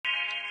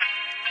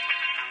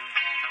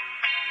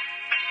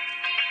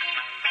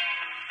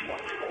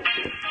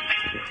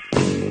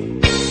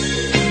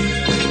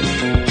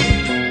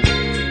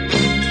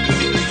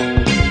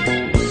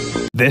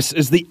This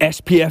is the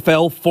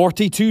SPFL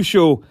 42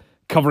 show,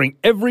 covering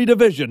every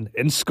division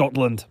in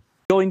Scotland.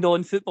 Joined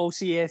on Football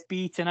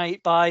CFB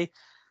tonight by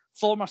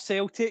former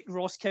Celtic,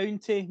 Ross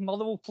County,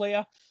 Motherwell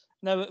player,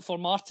 now for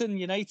Martin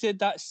United.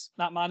 That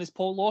man is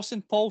Paul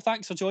Lawson. Paul,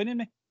 thanks for joining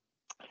me.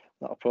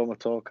 Not a problem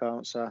at all, Callum.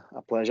 It's a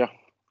pleasure.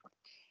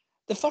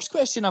 The first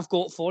question I've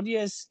got for you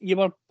is, you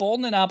were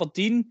born in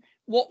Aberdeen.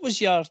 What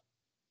was your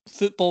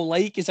football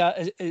like as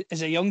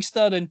a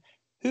youngster, and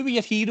who were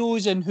your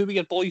heroes and who were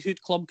your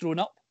boyhood club growing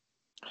up?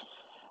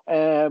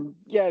 Growing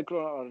up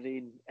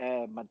in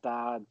Aberdeen, my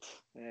dad,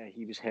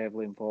 he was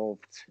heavily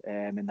involved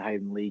in the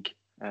Highland League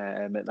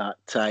at that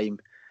time.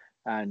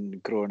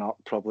 And growing up,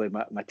 probably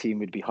my team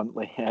would be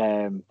Huntly,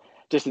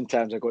 just in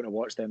terms of going to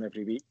watch them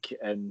every week.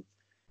 And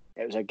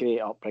it was a great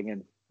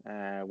upbringing,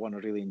 one I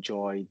really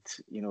enjoyed,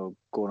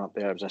 going up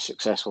there. It was a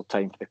successful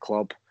time for the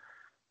club.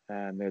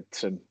 We had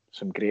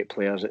some great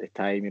players at the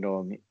time,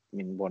 I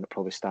mean, one that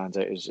probably stands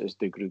out is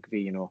Doug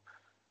Rugby,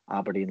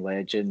 Aberdeen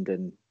legend,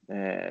 and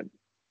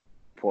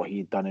what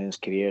he'd done in his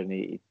career, and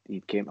he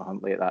came to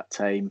Huntly at that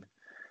time.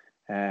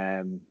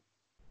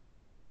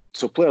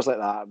 So players like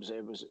that,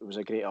 it was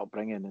a great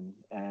upbringing,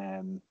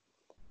 and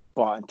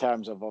but in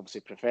terms of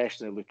obviously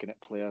professionally looking at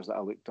players that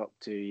I looked up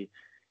to,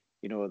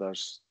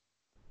 there's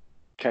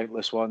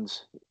countless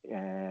ones.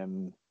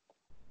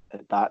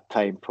 At that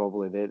time,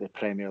 probably the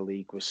Premier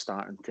League was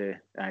starting to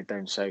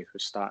down south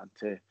was starting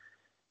to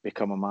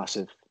become a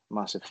massive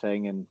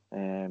thing,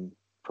 and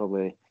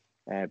probably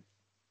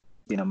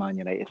being a Man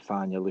United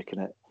fan, you're looking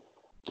at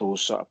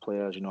those sort of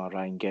players, a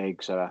Ryan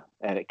Giggs or a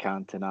Eric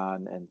Cantona,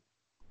 and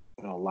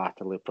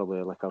latterly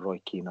probably like a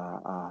Roy Keane,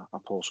 a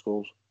Paul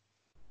Scholes.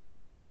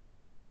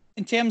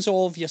 In terms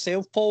of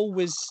yourself, Paul,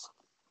 was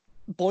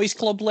boys'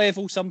 club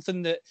level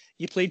something that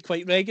you played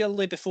quite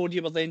regularly before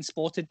you were then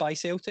spotted by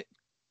Celtic?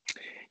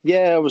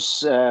 Yeah, it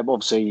was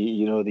obviously,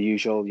 the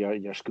usual,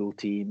 your school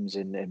teams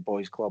and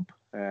boys' club.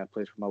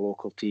 Played for my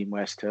local team,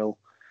 West Hill,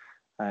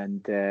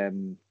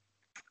 and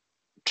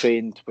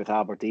trained with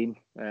Aberdeen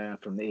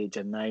from the age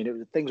of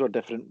 9. Things were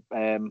different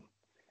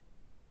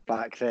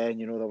back then.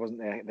 There wasn't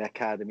the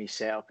academy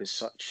set up as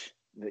such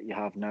that you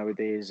have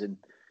nowadays, and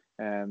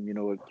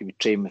you would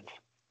train with,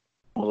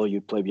 although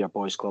you'd play with your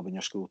boys' club and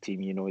your school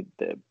team,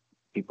 the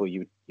people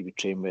you would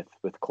train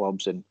with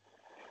clubs, and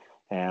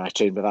I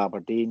trained with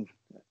Aberdeen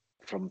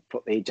from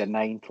the age of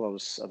 9 till I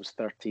was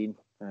 13,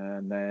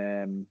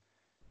 and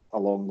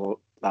along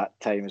that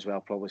time as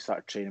well, probably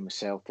started training with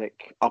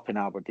Celtic up in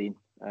Aberdeen.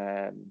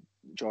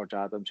 George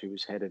Adams, who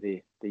was head of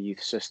the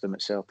youth system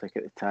at Celtic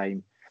at the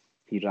time,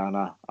 he ran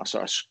a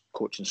sort of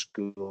coaching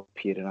school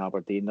here in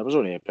Aberdeen. There was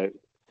only about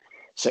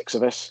 6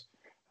 of us,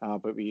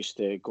 but we used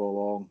to go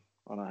along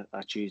on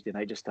a Tuesday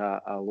night, just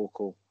a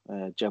local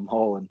gym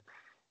hall,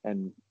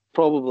 and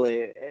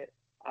probably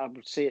I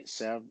would say it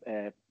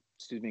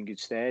stood me in good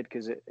stead,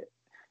 because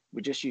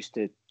we just used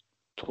to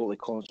totally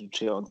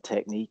concentrate on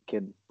technique,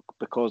 and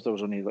because there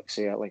was only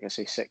like I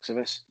say 6 of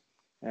us,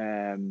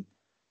 it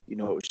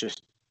was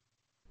just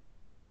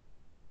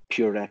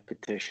pure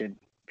repetition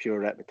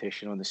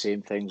on the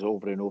same things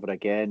over and over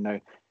again. Now,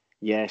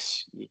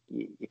 yes,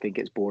 you think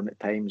it's boring at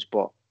times,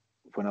 but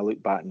when I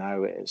look back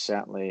now, it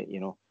certainly,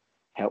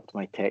 helped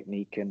my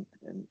technique and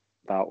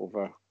that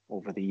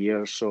over the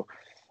years. So,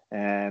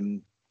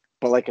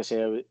 but like I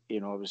say, I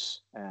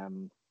was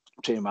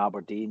training with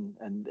Aberdeen,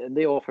 and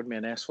they offered me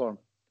an S form,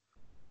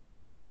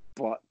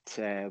 but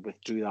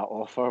withdrew that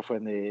offer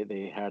when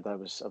they heard I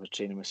was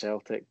training with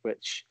Celtic,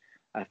 which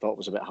I thought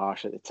was a bit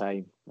harsh at the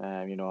time.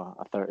 A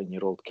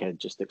 13-year-old kid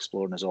just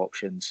exploring his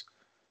options,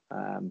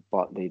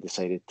 but they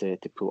decided to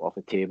put it off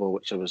the table,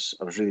 which I was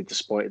really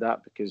disappointed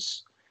at,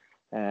 because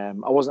I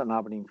wasn't an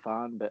Aberdeen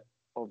fan, but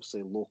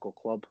obviously local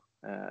club.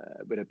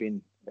 It would have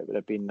been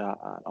an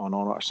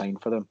honour to sign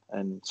for them,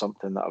 and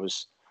something that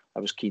I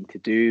was keen to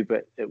do,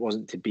 but it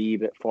wasn't to be.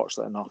 But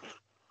fortunately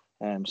enough,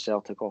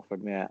 Celtic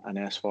offered me an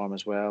S form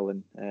as well,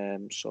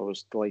 and so I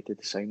was delighted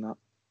to sign that.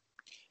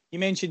 You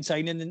mentioned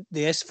signing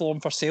the S form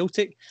for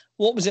Celtic.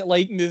 What was it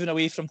like moving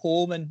away from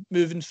home and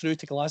moving through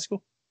to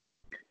Glasgow?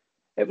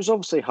 It was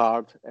obviously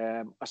hard.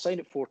 I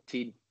signed at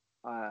 14,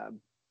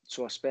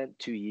 so I spent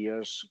 2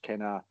 years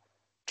kind of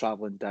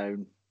travelling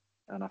down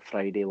on a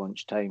Friday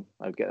lunchtime.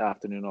 I'd get the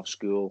afternoon off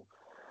school,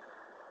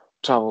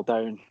 travel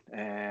down,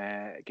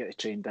 get the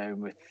train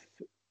down with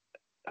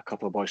a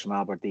couple of boys from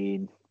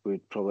Aberdeen.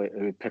 We'd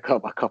pick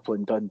up a couple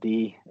in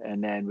Dundee,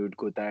 and then we would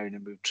go down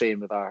and we would train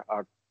with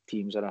our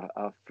teams on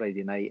a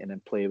Friday night, and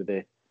then play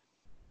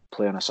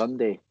on a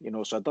Sunday.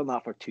 So I'd done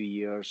that for 2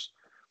 years,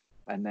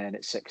 and then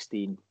at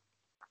 16,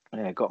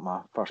 I got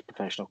my first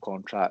professional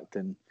contract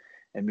and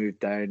moved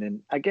down.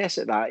 And I guess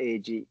at that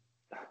age, you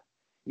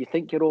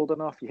think you're old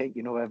enough, you think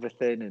you know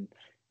everything, and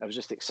I was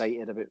just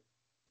excited about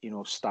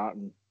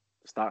starting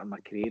my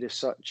career as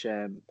such.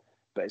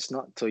 But it's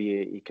not until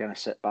you kind of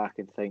sit back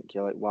and think,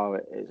 you're like, wow,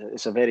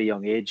 it's a very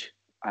young age,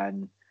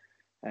 and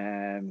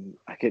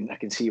I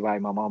can see why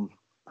my mum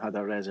had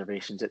our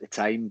reservations at the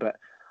time, but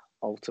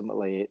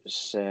ultimately it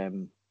was,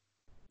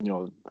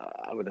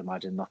 I would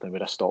imagine nothing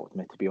would have stopped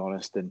me, to be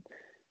honest. And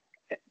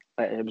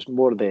it was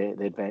more the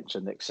adventure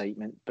and the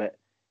excitement, but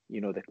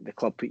the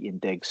club put you in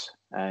digs,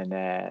 and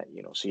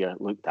so you're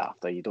looked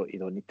after. You don't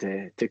need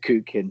to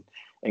cook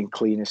and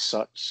clean as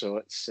such.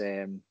 So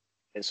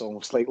it's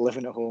almost like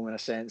living at home in a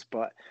sense.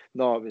 But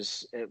no, it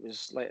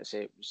was like I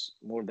say, it was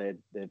more the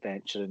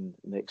adventure and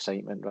the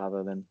excitement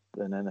rather than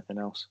anything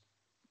else.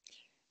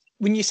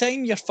 When you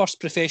sign your first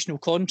professional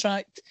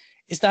contract,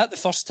 is that the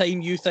first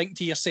time you think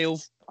to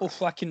yourself, "Oh,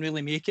 I can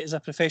really make it as a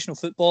professional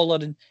footballer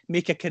and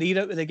make a career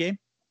out of the game"?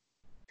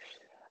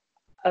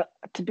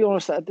 To be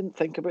honest, I didn't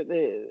think about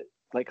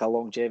a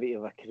longevity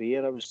of a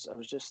career. I was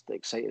just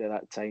excited at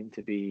that time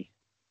to be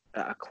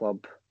at a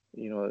club,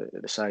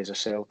 the size of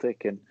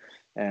Celtic,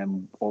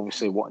 and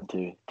obviously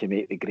wanting to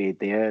make the grade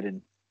there.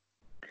 And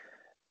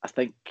I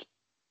think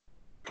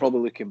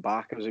probably looking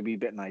back, I was a wee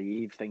bit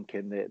naive,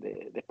 thinking that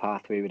the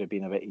pathway would have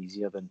been a bit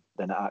easier than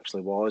it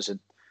actually was.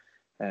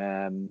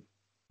 And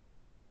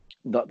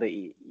not that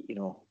you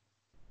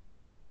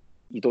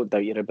don't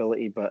doubt your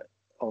ability, but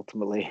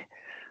ultimately,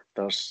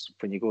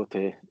 when you go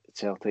to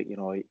Celtic,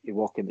 you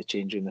walk in the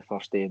change room the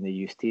first day in the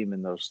youth team,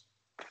 and there's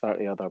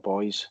 30 other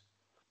boys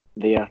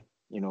there,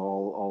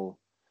 all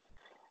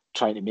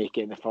trying to make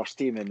it in the first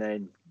team,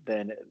 and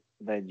then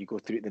you go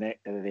through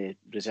the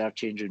reserve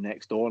change room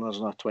next door, and there's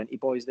another 20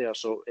 boys there.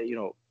 So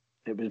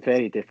it was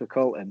very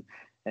difficult,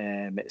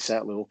 and it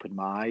certainly opened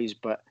my eyes.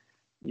 But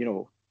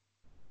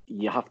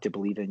you have to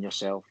believe in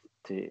yourself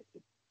to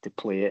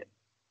play at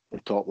the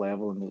top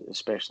level, and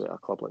especially at a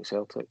club like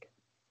Celtic.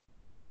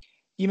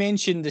 You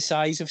mentioned the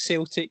size of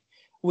Celtic.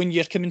 When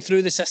you're coming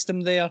through the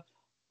system there,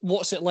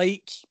 what's it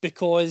like?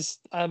 Because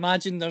I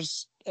imagine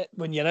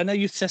when you're in a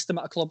youth system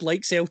at a club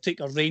like Celtic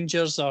or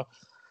Rangers or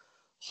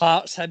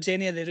Hearts, Hibs,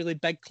 any of the really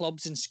big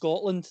clubs in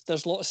Scotland,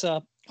 there's lots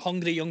of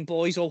hungry young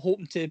boys all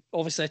hoping to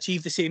obviously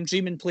achieve the same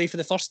dream and play for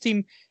the first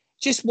team.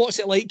 Just what's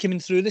it like coming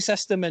through the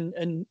system,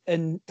 and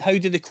how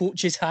do the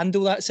coaches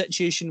handle that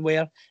situation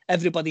where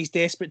everybody's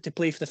desperate to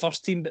play for the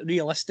first team, but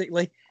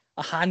realistically,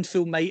 a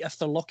handful might if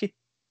they're lucky?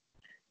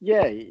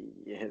 Yeah, you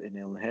hit the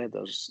nail on the head.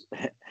 There's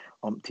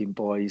umpteen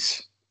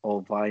boys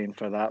all vying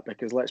for that,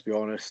 because let's be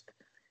honest,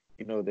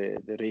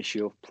 the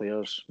ratio of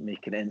players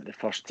making it into the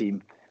first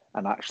team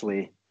and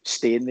actually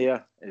staying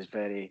there is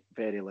very,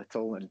 very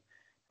little.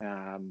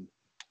 And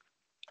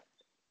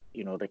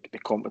the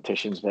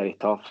competition's very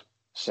tough.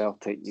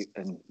 Celtic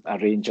and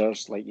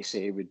Rangers, like you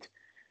say,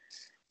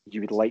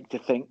 you would like to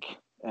think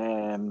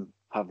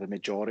have the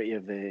majority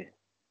of the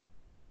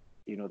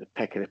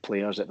pick of the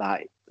players at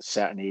that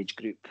certain age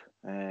group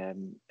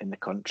in the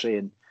country,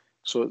 and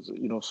so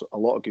so a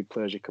lot of good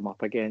players you come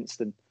up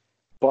against.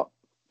 But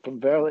from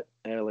very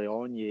early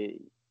on, you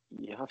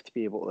have to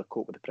be able to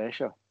cope with the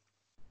pressure.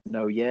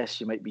 Now,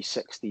 yes, you might be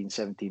 16,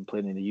 17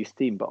 playing in the youth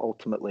team, but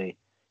ultimately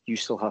you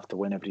still have to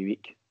win every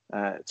week.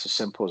 It's as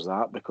simple as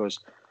that, because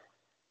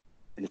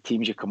the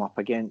teams you come up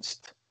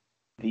against,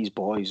 these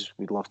boys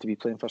would love to be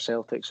playing for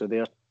Celtic, so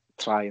they're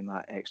trying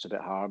that extra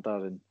bit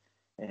harder,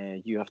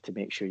 and you have to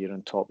make sure you're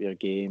on top of your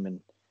game, and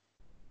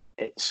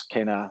it's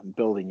kind of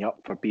building you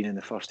up for being in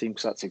the first team,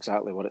 because that's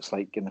exactly what it's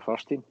like in the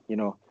first team.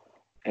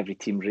 Every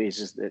team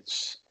raises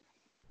its,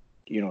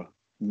 I'm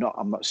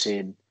not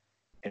saying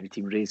every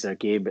team raises their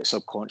game, but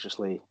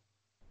subconsciously,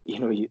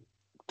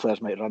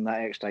 players might run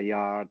that extra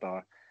yard,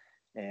 or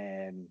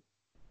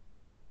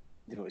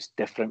it's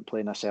different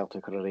playing a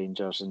Celtic or a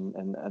Rangers,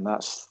 and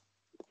that's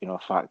a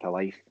fact of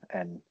life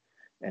in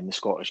the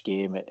Scottish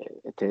game.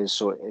 It is.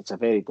 So it's a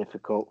very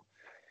difficult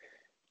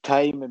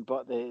time,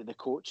 but the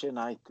coaching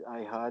I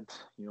had,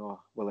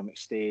 Willie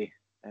McStay,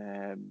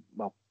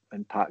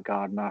 and Pat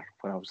Gardner,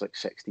 when I was like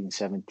 16,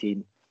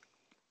 17,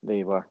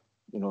 they were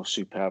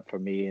superb for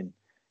me, and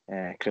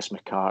Chris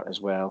McCart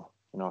as well.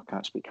 I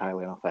can't speak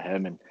highly enough of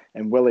him,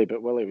 and Willie,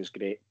 but Willie was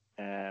great.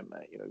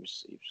 He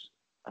was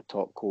a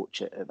top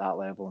coach at that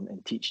level,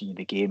 and teaching you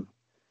the game,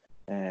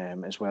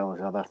 as well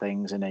as other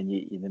things. And then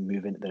you then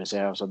move into the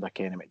reserves under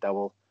Kenny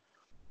McDowell,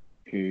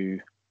 who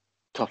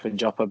toughened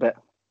you up a bit.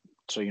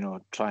 So,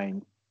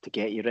 trying to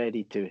get you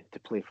ready to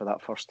play for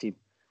that first team.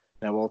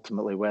 Now,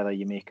 ultimately, whether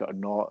you make it or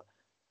not,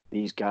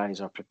 these guys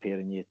are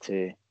preparing you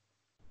to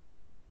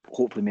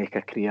hopefully make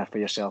a career for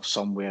yourself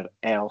somewhere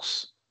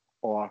else,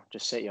 or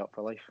just set you up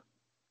for life.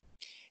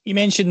 You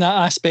mentioned that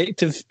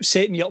aspect of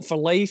setting you up for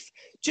life.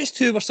 Just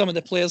who were some of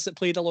the players that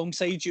played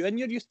alongside you in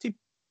your youth team?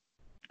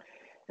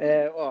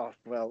 Well,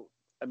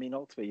 I mean,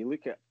 ultimately, you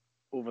look at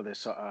over the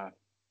sort of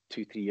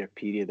 2-3 year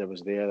period there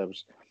was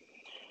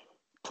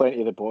plenty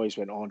of the boys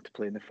went on to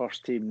play in the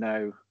first team.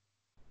 Now,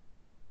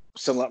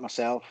 similar to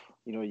myself,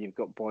 you've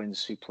got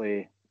boys who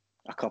play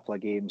a couple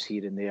of games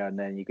here and there, and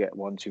then you get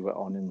ones who went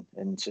on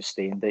and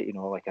sustained it,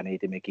 like an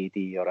Eddie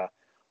McGeady or a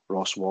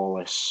Ross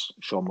Wallace,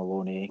 Sean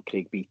Maloney,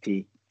 Craig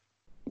Beattie,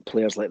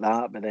 players like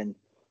that. But then,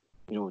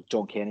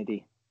 John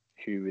Kennedy,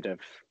 who would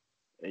have,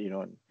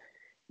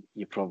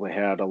 you probably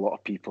heard a lot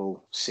of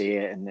people say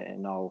it,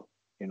 and I'll,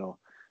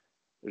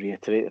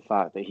 reiterate the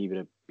fact that he would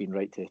have been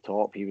right to the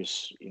top. He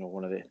was,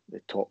 one of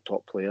the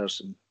top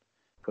players, and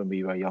when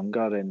we were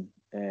younger, and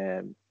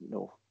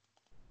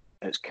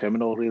it's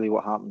criminal really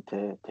what happened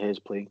to his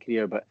playing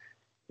career. But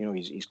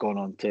he's gone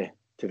on to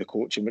the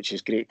coaching, which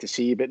is great to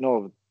see. But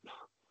no,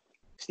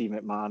 Steve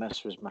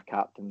McManus was my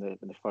captain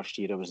in the first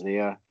year I was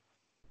there.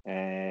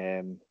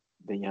 Then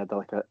you had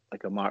like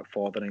a Mark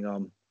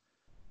Fotheringham,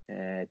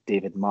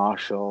 David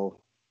Marshall,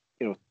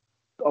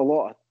 a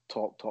lot of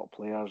top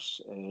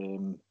players,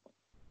 and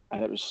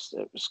it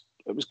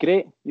was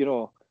great. We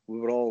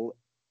were all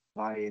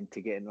vying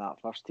to get in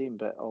that first team,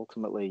 but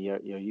ultimately your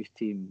youth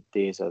team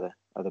days are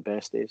the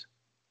best days.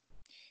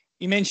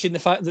 You mentioned the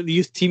fact that the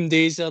youth team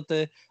days are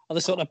the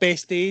sort of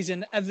best days,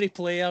 and every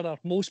player, or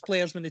most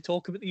players, when they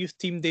talk about the youth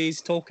team days,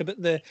 talk about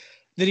the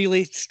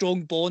really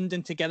strong bond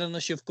and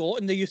togetherness you've got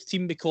in the youth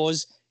team,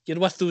 because you're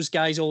with those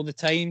guys all the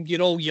time.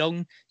 You're all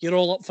young. You're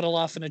all up for a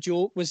laugh and a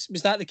joke. Was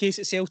that the case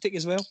at Celtic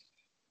as well?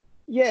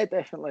 Yeah,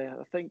 definitely.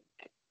 I think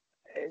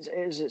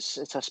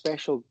it's a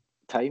special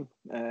time.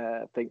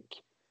 I think,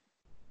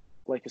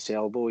 like I say,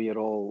 although you're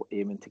all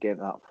aiming to get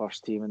into that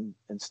first team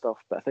and stuff,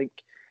 but I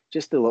think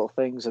just the little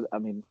things. I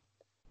mean,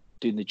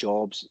 doing the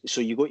jobs. So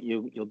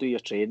you'll do your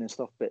training and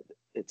stuff, but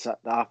it's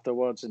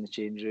afterwards in the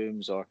change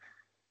rooms, or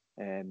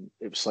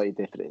it was slightly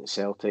different at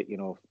Celtic.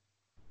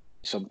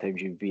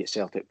 Sometimes you'd be at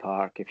Celtic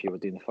Park if you were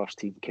doing the first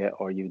team kit,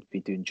 or you'd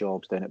be doing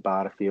jobs down at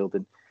Barrafield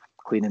and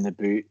cleaning the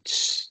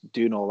boots,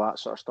 doing all that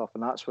sort of stuff.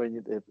 And that's when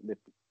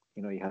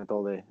you had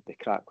all the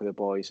crack with the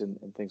boys and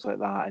things like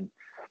that,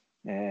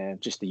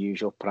 and just the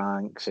usual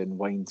pranks and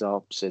winds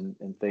ups and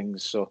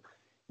things. So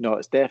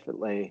it's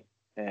definitely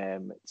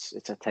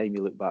it's a time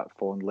you look back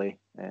fondly,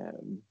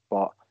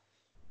 but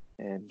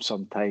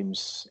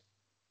sometimes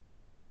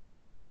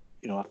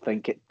I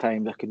think at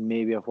times I could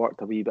maybe have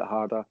worked a wee bit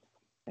harder,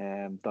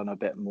 done a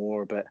bit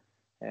more, but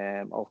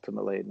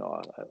ultimately,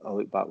 no, I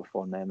look back with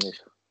fond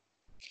memories.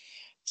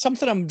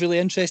 Something I'm really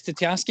interested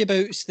to ask you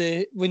about is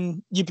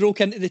when you broke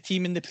into the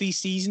team in the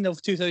pre-season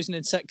of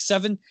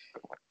 2006-07,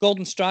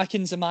 Gordon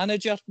Strachan's the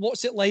manager.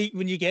 What's it like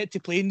when you get to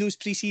play in those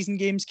pre-season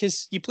games?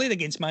 Because you played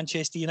against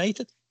Manchester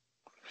United.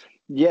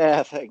 Yeah,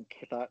 I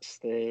think that's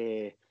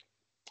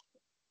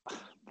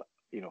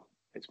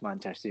it's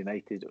Manchester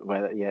United.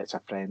 Whether it's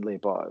a friendly,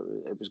 but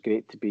it was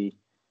great to be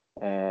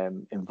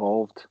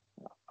involved.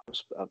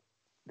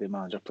 The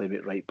manager played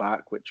it right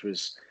back, which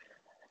was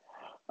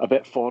a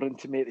bit foreign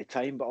to me at the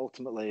time, but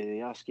ultimately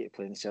they ask you to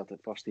play in the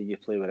Celtic first team. You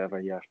play wherever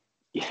you're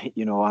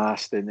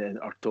asked and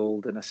are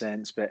told, in a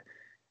sense. But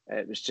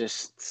it was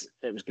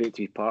great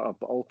to be part of.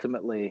 But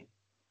ultimately,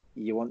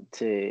 you want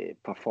to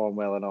perform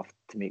well enough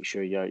to make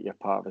sure you're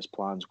part of his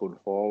plans going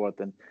forward.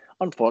 And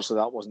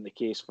unfortunately, that wasn't the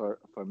case for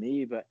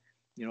me. But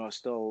I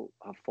still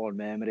have fond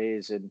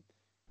memories, and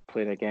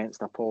playing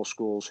against a Paul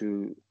Scholes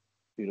who,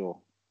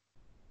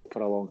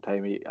 for a long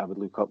time I would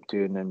look up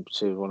to, and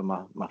say one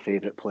of my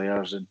favourite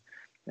players, and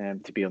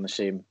to be on the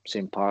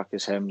same park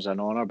as him is an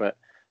honour. But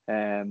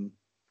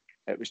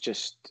it was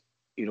just,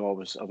 I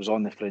was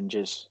on the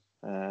fringes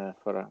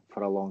for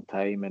a long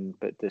time,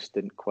 but just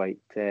didn't quite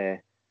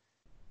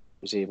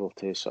was able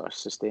to sort of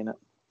sustain it.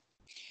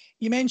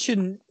 You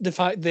mentioned the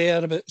fact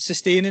there about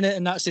sustaining it,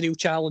 and that's a real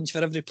challenge for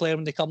every player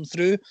when they come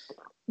through.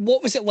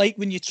 What was it like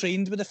when you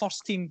trained with the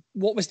first team?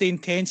 What was the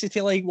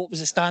intensity like? What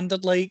was the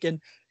standard like? And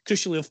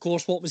crucially, of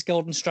course, what was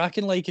Gordon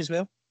Strachan like as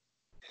well?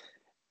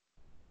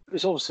 It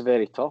was obviously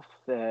very tough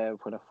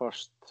when I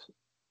first,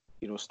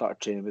 started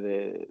training with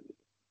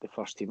the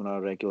first team on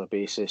a regular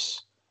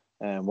basis.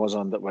 Was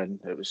on that when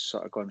it was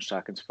sort of Gordon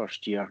Strachan's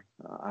first year.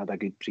 I had a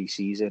good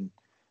pre-season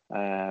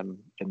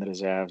in the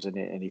reserves, and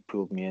he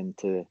pulled me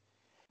into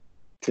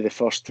the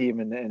first team,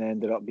 and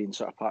ended up being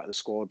sort of part of the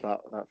squad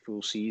that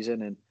full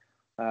season. And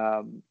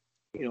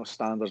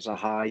standards are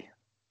high,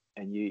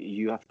 and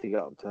you have to get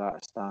up to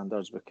that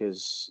standards,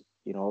 because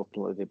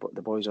ultimately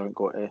the boys aren't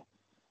going to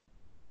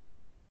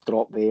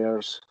drop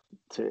theirs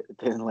to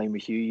in line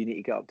with you. You need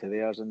to get up to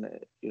theirs, and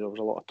there was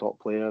a lot of top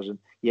players, and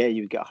yeah,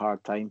 you would get a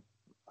hard time.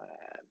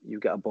 You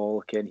get a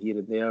ball here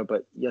and there,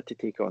 but you had to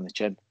take it on the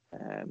chin,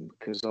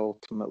 because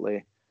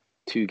ultimately,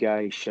 two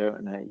guys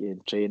shouting at you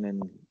in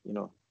training,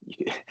 you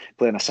could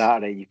play on a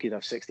Saturday, you could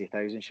have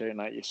 60,000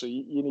 shouting at you. So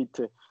you need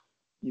to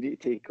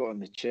take it on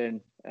the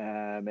chin,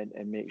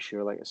 and make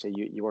sure, like I say,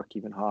 you work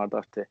even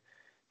harder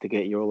to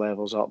get your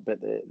levels up.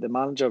 But the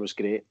manager was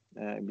great.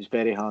 He was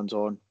very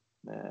hands-on.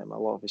 A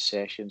lot of his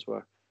sessions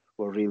were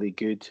really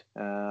good.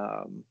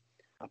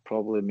 I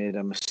probably made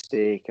a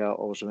mistake. I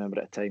always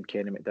remember at the time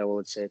Kenny McDowell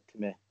had said to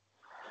me,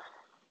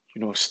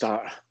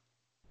 start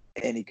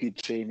any good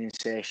training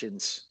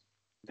sessions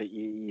that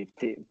you've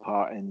taken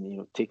part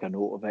in, take a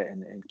note of it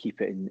and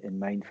keep it in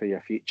mind for your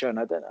future. And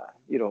I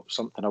didn't,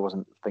 something I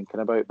wasn't thinking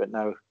about, but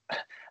now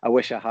I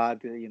wish I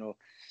had,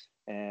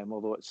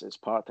 although it's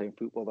part-time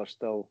football, there's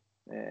still,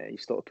 you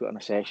still put on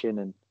a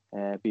session,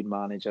 and being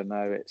manager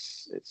now,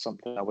 it's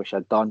something I wish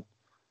I'd done,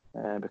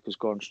 because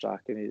Gordon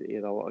Strachan, he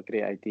had a lot of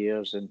great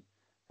ideas, and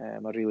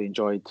I really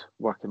enjoyed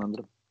working under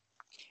him.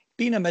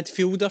 Being a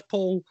midfielder,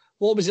 Paul,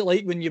 What was it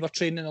like when you were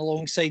training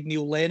alongside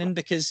Neil Lennon?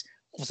 Because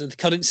obviously the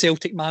current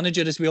Celtic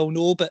manager, as we all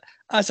know, but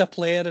as a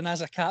player and as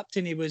a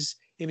captain, he was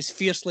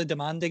fiercely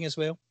demanding as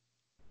well.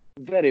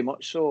 Very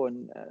much so,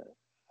 and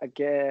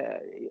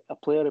again, a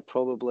player who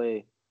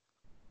probably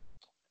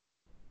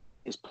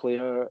his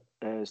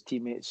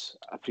teammates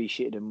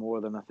appreciated him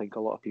more than I think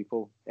a lot of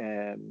people.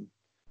 I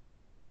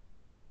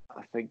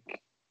think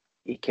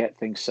he kept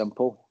things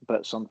simple,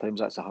 but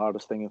sometimes that's the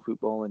hardest thing in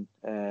football. And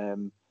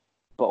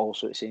but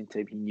also at the same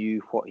time, he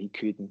knew what he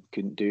could and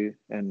couldn't do.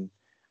 And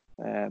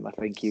I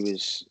think he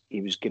was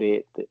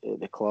great at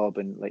the club,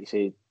 and like I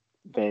say,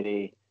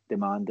 very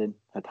demanding,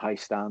 had high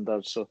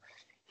standards. So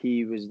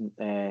he wasn't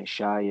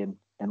shy in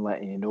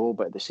letting you know,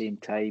 but at the same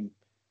time,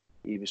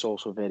 he was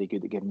also very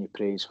good at giving you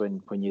praise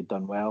when you'd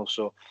done well.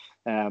 So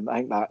I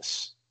think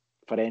that's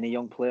for any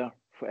young player.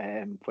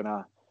 When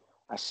a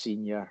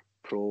senior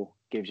pro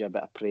gives you a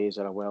bit of praise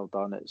or a well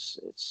done,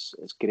 it's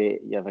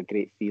great. You have a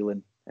great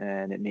feeling,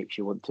 and it makes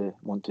you want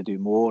to do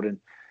more. And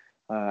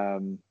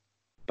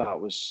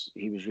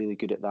he was really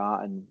good at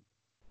that. And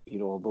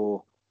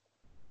although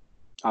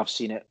I've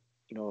seen it,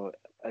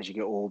 as you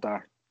get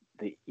older,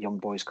 the young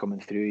boys coming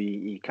through,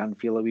 you can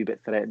feel a wee bit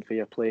threatened for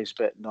your place.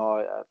 But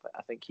no,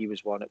 I think he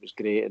was one. It was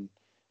great.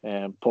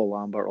 And Paul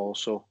Lambert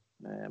also.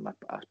 I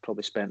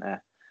probably spent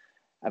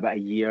about a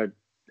year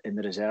in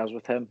the reserves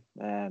with him,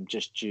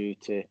 just due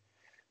to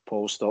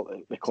Paul still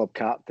the club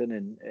captain,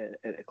 and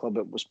at the club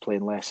it was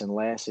playing less and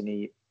less. And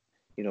he,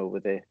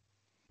 with the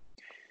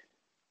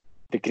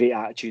great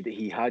attitude that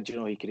he had,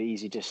 he could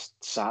easily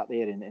just sat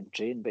there and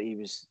train, but he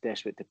was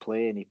desperate to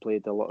play, and he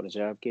played a lot of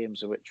reserve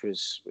games, which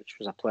was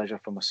a pleasure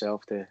for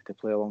myself to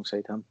play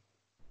alongside him.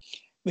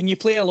 When you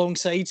play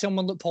alongside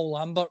someone like Paul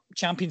Lambert,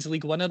 Champions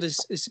League winner,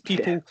 as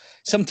people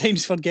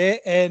sometimes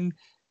forget,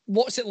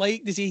 what's it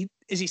like? Is he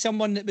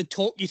someone that would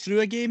talk you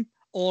through a game,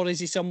 or is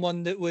he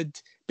someone that would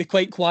be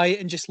quite quiet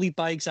and just lead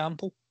by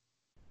example?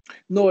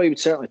 No, he would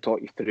certainly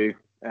talk you through,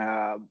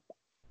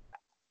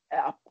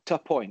 to a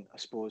point, I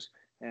suppose.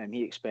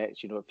 He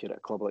expects, if you're at a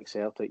club like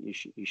Celtic,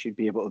 you should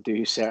be able to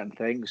do certain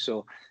things.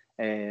 So,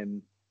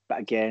 but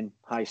again,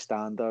 high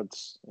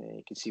standards.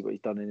 You can see what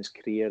he's done in his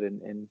career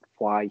and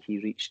why he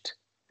reached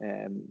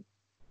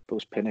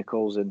those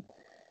pinnacles. And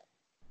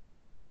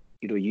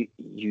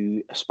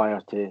you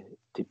aspire to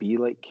be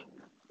like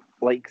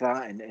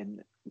that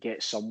and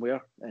get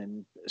somewhere.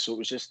 And so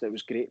it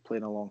was great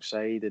playing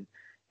alongside.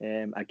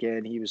 And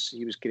again, he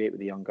was great with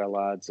the younger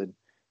lads, and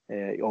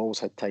he always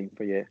had time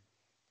for you.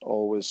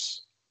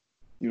 Always.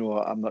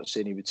 I'm not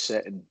saying he would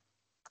sit and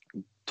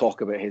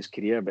talk about his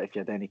career, but if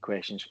you had any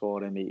questions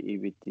for him, he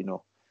would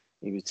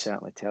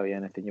certainly tell you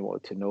anything you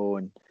wanted to know.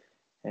 And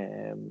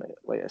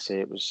like I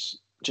say, it was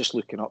just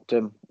looking up to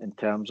him in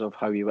terms of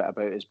how he went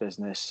about his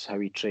business, how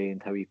he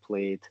trained, how he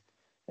played,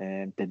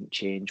 and didn't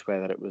change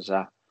whether it was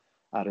a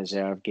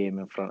reserve game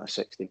in front of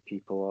 60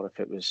 people or if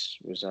it was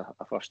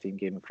a first team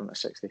game in front of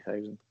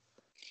 60,000.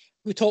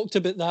 We talked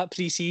about that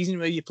pre-season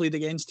where you played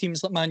against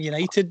teams like Man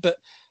United, but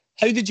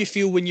how did you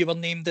feel when you were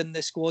named in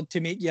the squad to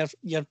make your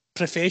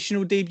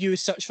professional debut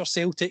as such for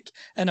Celtic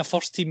in a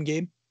first team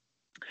game?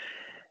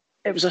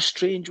 It was a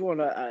strange one.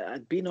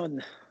 I'd been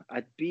on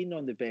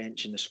the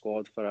bench in the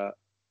squad for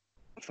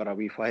a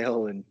wee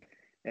while, and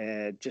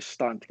just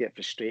starting to get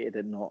frustrated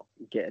and not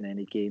getting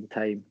any game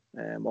time.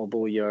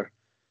 Although you're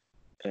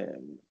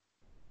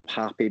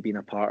happy being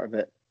a part of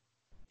it,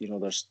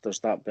 there's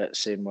that bit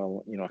saying,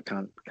 well, I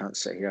can't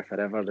sit here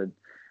forever.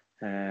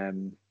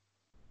 And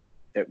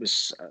it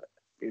was.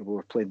 We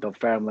were playing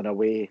Dunfermline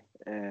away.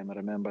 I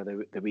remember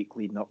the week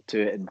leading up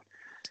to it, and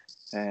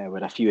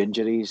with a few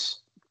injuries,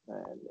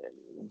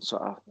 and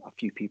sort of a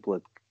few people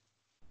had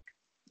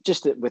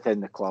just within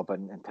the club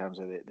and in terms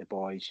of the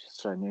boys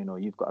saying,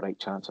 you've got a right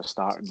chance of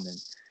starting,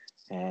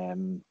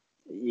 and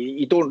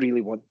you don't really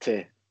want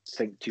to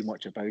think too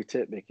much about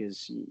it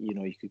because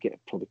you could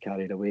get probably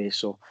carried away.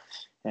 So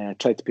I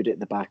tried to put it in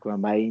the back of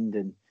my mind,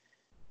 and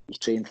you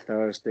trained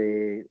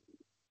Thursday,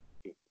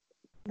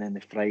 and then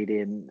the Friday,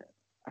 and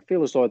I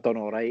feel as though I'd done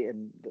all right,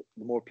 and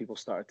the more people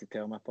started to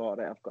tell me, I thought,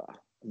 right,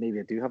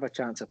 maybe I do have a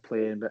chance of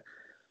playing. But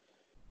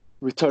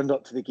we turned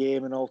up to the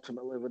game, and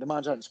ultimately, the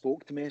manager hadn't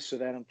spoke to me. So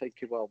then I'm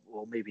thinking, well,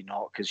 maybe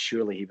not, because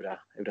surely he would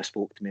have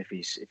spoke to me if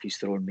he's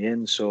thrown me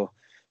in. So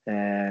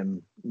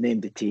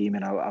named the team,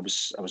 and I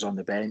was on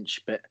the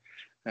bench. But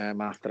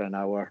after an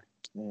hour,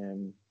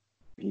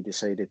 he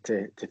decided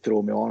to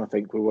throw me on. I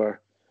think we were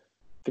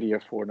 3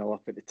 or 4-0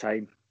 up at the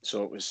time,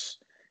 so it was.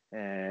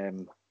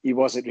 He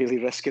wasn't really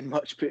risking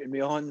much putting me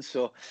on,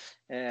 so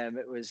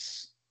it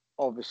was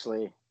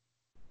obviously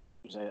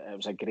it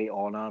was a great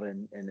honour,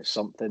 and it's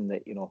something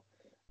that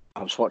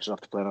I was fortunate enough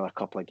to play another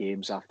couple of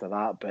games after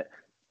that. But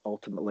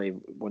ultimately,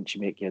 once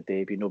you make your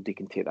debut, nobody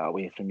can take that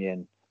away from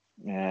you,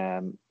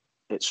 and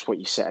it's what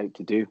you set out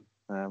to do.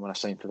 When I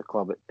signed for the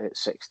club at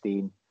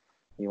 16,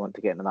 you want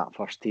to get into that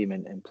first team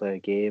and play a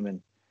game,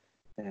 and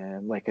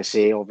like I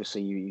say,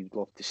 obviously you'd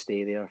love to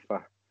stay there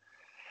for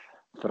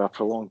a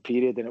prolonged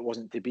period, and it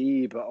wasn't to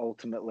be. But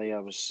ultimately,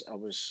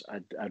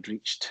 I'd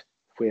reached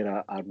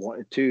where I'd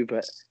wanted to.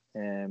 But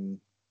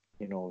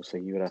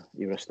Obviously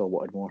you were still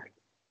wanted more.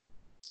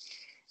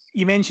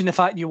 You mentioned the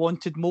fact you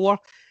wanted more.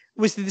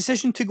 Was the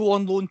decision to go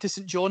on loan to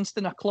St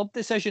Johnstone a club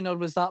decision, or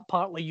was that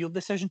partly your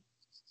decision?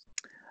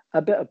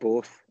 A bit of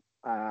both.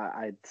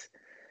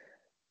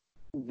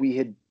 We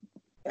had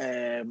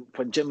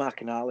when Jim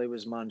McInally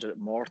was manager at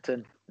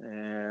Morton.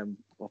 I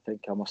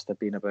think I must have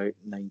been about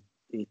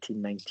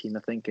 18, 19, I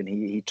think, and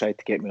he tried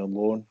to get me on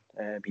loan.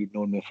 He'd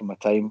known me from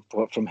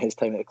his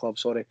time at the club,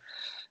 sorry,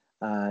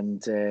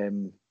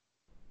 and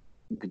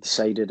we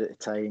decided at the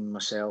time,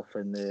 myself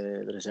and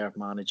the reserve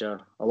manager,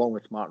 along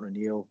with Martin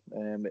O'Neill,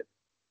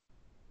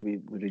 we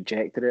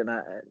rejected it.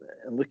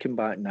 And looking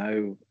back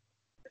now,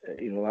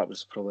 that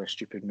was probably a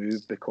stupid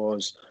move,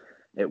 because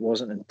it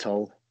wasn't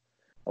until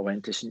I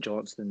went to St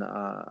Johnstone that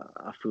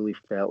I fully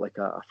felt like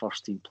a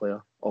first team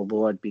player.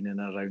 Although I'd been in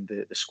and around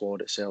the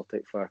squad at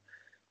Celtic for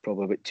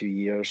probably about 2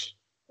 years.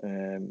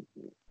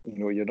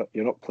 You're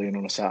not playing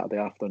on a Saturday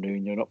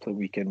afternoon. You're not playing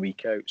week in,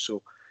 week out.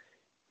 So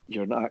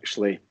you're not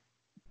actually.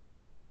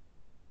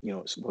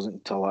 It wasn't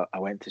until I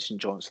went to St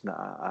Johnstone that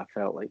I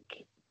felt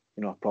like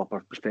a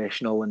proper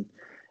professional, and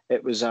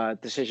it was a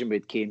decision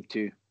we came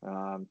to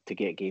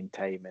get game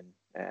time,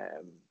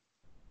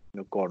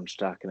 and Gordon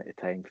Strachan at the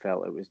time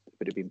felt it would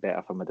have been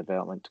better for my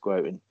development to go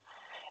out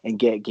and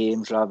get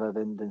games rather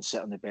than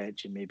sit on the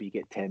bench and maybe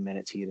get 10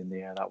 minutes here and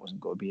there. That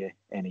wasn't going to be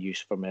any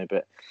use for me,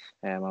 but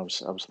I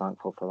was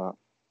thankful for that.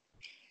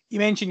 You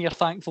mentioned you're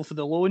thankful for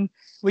the loan.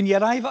 When you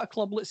arrive at a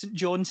club like St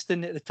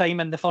Johnstone at the time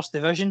in the First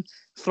Division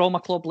from a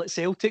club like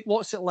Celtic,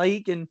 what's it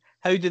like, and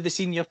how do the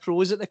senior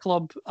pros at the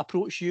club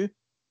approach you?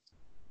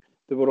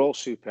 They were all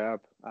superb.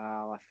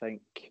 I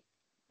think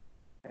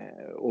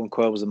Owen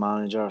Coyle was the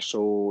manager,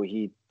 so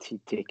he'd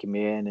taken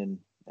me in,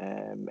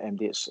 and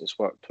MD has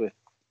worked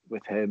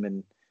with him,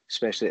 and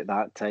especially at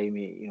that time,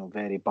 he,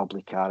 very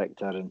bubbly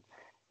character,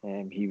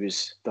 and he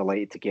was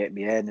delighted to get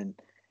me in. And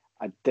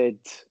I did.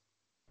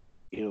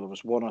 There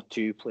was one or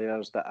two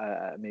players that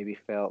I maybe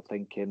felt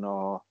thinking,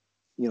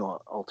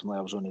 ultimately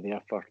I was only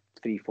there for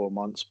 3-4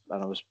 months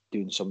and I was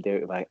doing somebody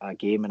out of a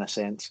game in a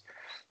sense.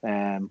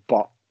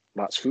 But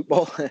that's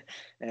football.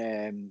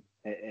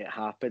 It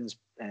happens.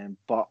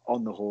 But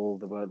on the whole,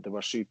 they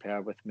were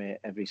superb with me.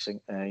 Every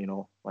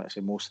single, like I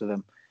say, most of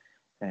them.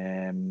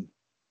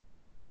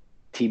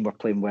 Team were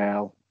playing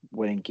well,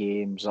 winning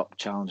games, up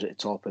challenge at the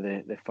top of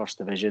the First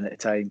Division at the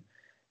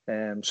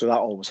time. So that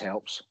always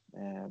helps.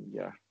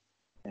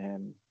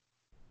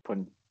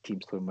 When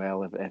teams playing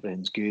well,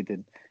 everything's good,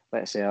 and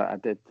like I say, I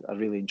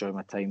really enjoyed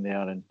my time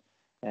there, and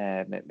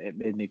it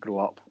made me grow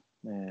up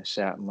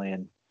certainly,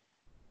 and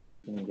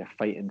you're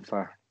fighting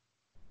for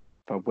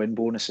win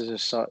bonuses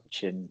as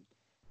such, and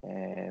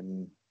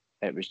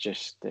it was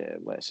just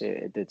let's say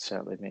it did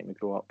certainly make me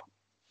grow up.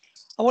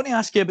 I want to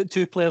ask you about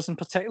two players in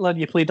particular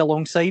you played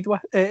alongside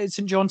with at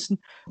St Johnstone.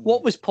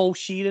 What was Paul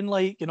Sheeran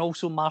like, and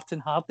also Martin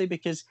Hardy,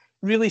 because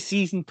really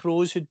seasoned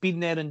pros who'd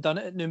been there and done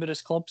it at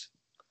numerous clubs?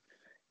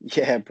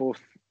 Yeah,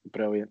 both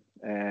brilliant.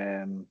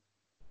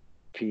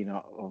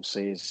 Peanut,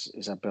 obviously,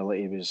 his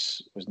ability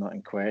was not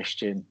in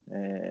question.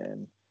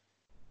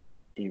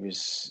 He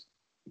was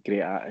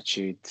great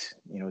attitude,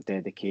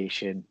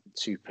 dedication,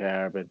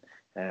 superb,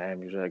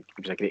 and he was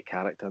a great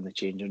character in the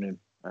changing room,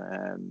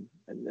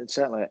 and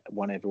certainly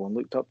one everyone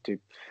looked up to.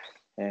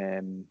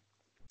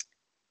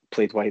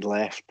 Played wide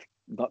left,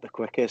 not the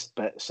quickest,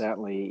 but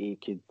certainly he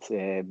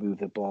could move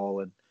the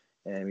ball,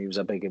 and he was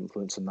a big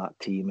influence on that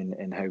team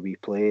and how we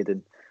played.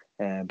 And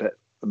but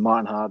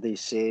Martin Hardy,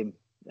 same,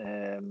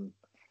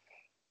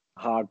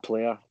 hard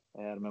player.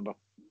 I remember,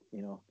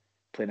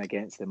 playing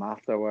against him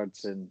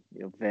afterwards, and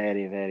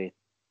very, very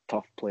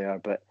tough player.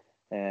 But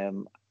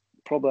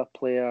probably a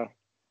player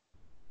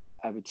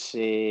I would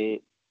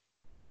say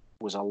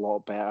was a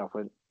lot better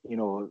when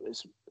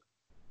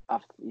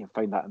I've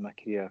found that in my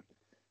career.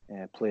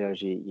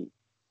 Players,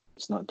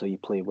 it's not until you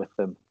play with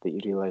them that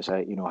you realise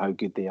how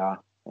good they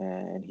are,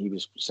 and he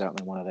was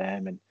certainly one of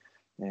them.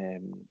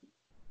 And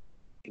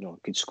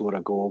could score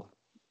a goal.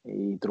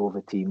 He drove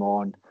the team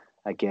on.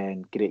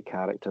 Again, great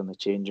character in the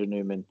changing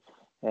room,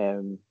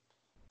 and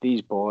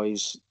these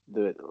boys,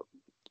 they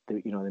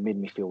made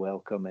me feel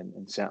welcome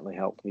and certainly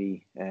helped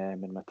me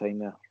in my time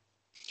there.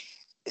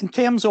 In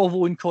terms of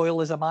Owen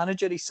Coyle as a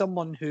manager, he's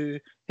someone who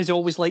has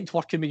always liked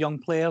working with young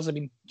players. I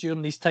mean,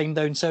 during his time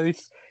down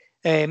south,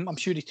 I'm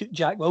sure he took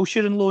Jack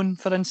Wilshere on loan,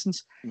 for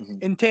instance. Mm-hmm.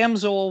 In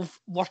terms of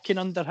working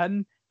under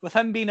him, with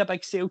him being a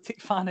big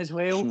Celtic fan as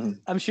well,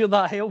 I'm sure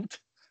that helped.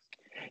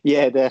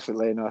 Yeah,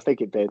 definitely. No, I think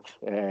it did.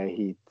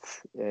 He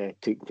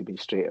took to me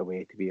straight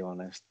away, to be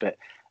honest. But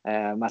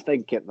I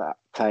think at that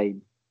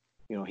time,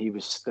 he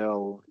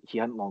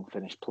hadn't long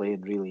finished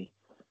playing, really.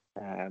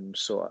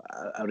 So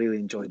I really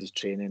enjoyed his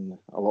training.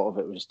 A lot of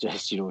it was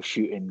just,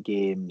 shooting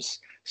games,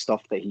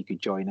 stuff that he could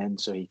join in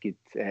so he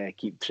could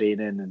keep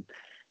training.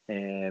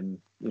 And,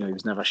 he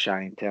was never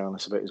shy in telling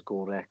us about his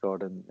goal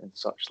record and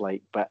such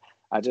like. But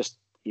I just,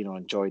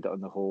 enjoyed it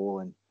on the whole.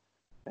 And,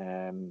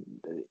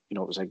 it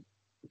was a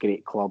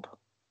great club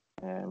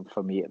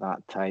for me at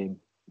that time.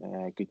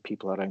 Good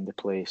people around the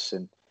place.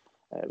 And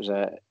it was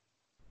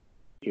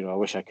I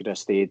wish I could have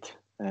stayed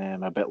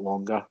a bit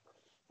longer,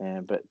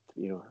 but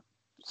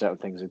certain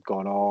things had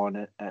gone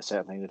on,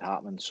 certain things had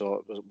happened, so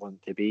it wasn't one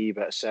to be.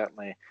 But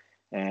certainly,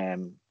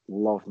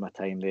 loved my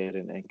time there,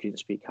 and couldn't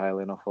speak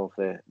highly enough of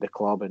the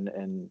club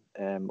and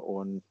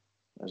Owen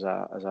as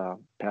a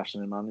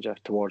person and manager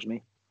towards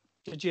me.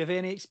 Did you have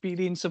any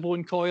experience of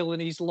Owen Coyle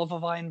and his love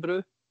of Iron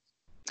Brew?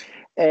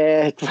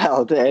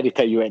 Well, any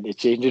time you went to the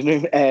changing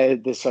room,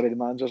 the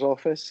manager's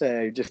office,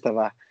 just have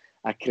a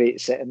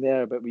crate sitting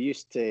there. But we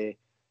used to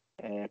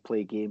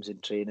play games in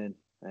training,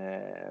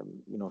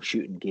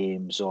 shooting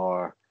games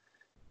or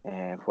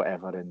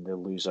whatever, and the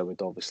loser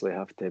would obviously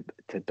have to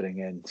bring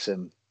in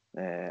some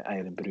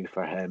Iron Brew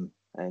for him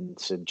and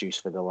some juice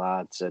for the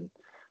lads,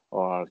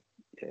 or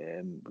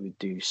we'd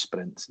do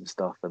sprints and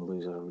stuff, and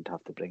loser would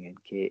have to bring in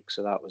cake.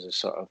 So that was a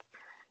sort of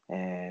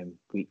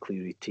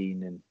weekly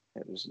routine, and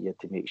it was, you had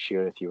to make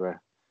sure if you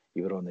were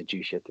on the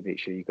juice, you had to make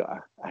sure you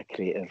got a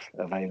crate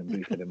of Iron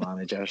Brew for the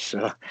manager.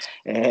 So,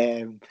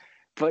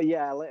 but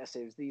yeah, like I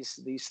say, it was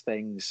these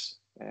things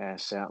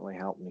certainly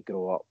helped me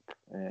grow up.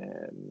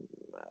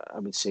 I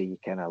would say you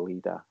kind of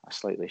lead a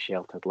slightly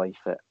sheltered life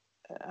at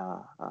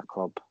a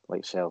club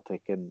like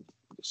Celtic, and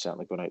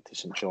certainly going out to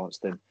St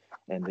Johnstone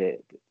and the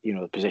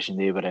position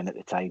they were in at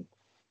the time,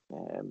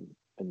 in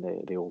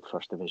the old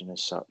First Division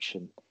as such,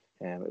 and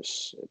it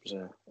was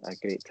a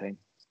great time.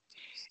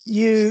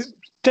 You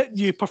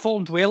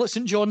performed well at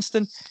St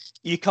Johnstone.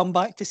 You come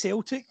back to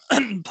Celtic,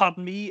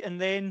 pardon me, and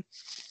then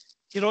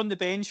you're on the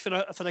bench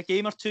for a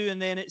game or two,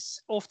 and then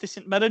it's off to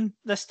St Mirren,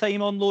 this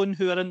time on loan,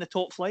 who are in the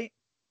top flight.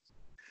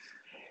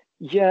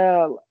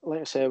 Yeah,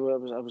 like I said, I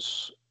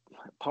was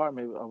part of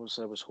me. I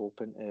was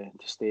hoping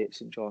to stay at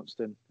St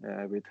Johnstone.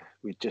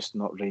 We'd just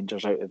knocked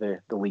Rangers out of the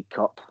League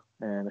Cup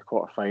in the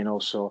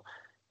quarterfinals, so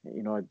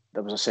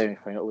there was a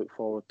semi-final to look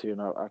forward to,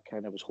 and I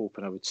kind of was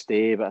hoping I would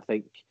stay. But I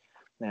think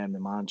the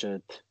manager,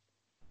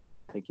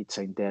 I think he'd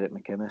signed Derek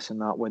McInnes in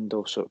that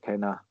window, so it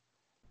kind of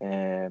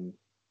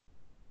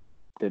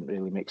didn't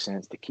really make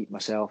sense to keep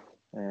myself,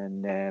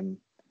 and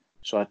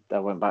so I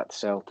went back to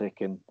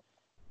Celtic, and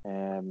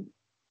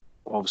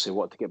obviously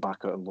wanted to get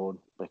back out on loan,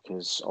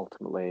 because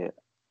ultimately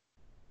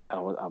I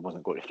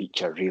wasn't going to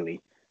feature really.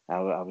 I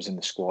was in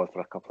the squad for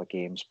a couple of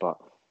games, but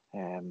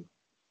I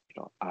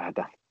had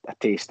a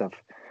taste of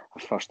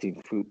first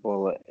team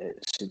football at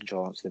St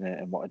Johnstone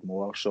and wanted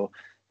more. So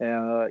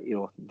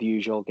the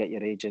usual, get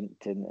your agent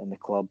and the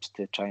clubs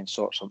to try and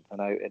sort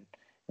something out,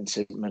 and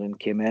St Mirren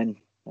came in.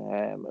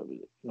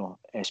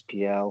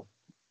 SPL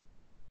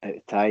at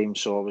the time,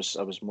 so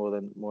I was more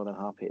than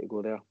happy to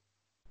go there.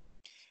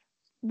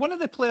 One of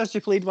the players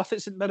you played with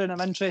at St Mirren, I'm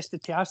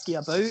interested to ask you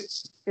about,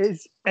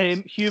 is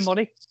Hugh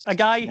Murray, a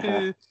guy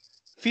who,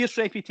 fierce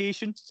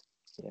reputation,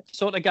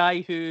 sort of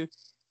guy who,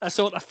 a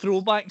sort of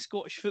throwback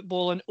Scottish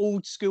football, an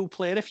old school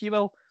player, if you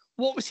will.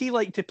 What was he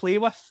like to play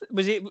with?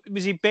 Was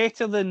he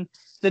better than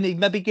he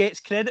maybe gets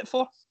credit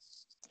for?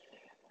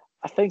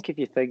 I think if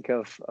you think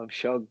of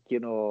Shug,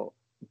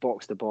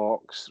 box to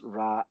box,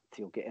 rat,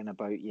 he'll get in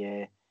about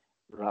you,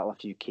 rattle a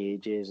few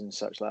cages and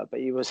such like that. But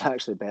he was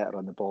actually better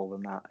on the ball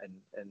than that. And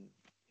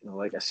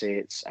like I say,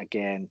 it's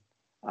again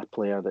a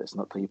player that's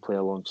not till you play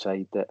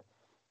alongside that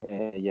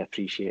you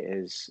appreciate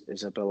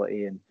his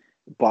ability.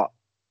 But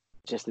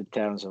just in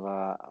terms of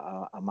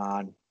a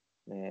man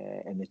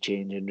in the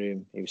changing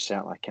room, he was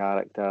certainly a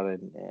character,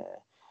 and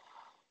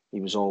he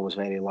was always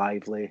very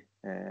lively.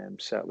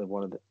 Certainly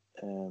one of the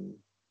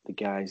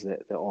guys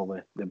that all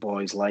the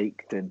boys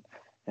liked, and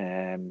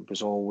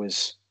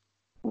was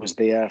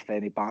there if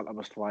any banter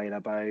was flying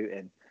about,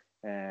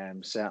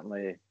 and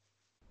certainly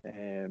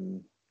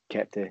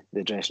kept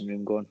the dressing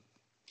room going.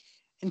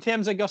 In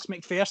terms of Gus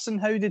McPherson,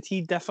 how did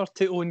he differ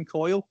to Owen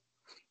Coyle?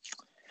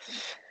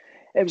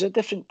 It was a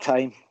different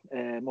time.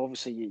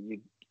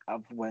 Obviously,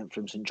 I've went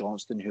from St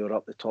Johnstone, who are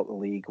up the top of the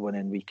league,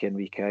 winning week in,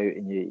 week out,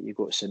 and you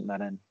go to St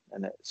Mirren,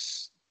 and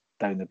it's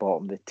down the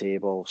bottom of the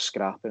table,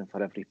 scrapping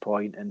for every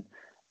point, and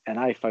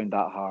I found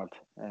that hard.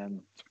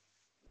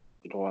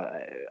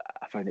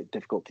 I found it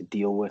difficult to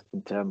deal with,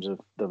 in terms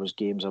of there was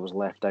games I was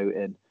left out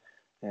in.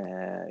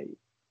 There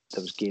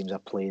was games I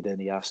played in.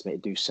 He asked me to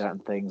do certain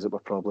things that were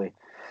probably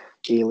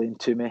alien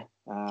to me.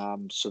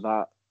 So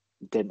that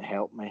didn't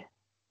help me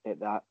at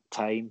that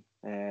time.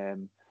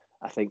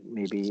 I think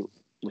maybe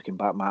looking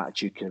back, my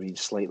attitude could have been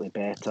slightly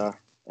better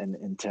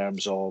in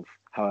terms of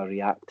how I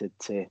reacted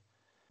to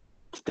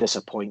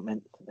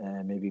disappointment,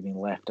 maybe being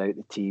left out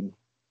the team.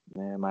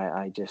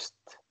 I just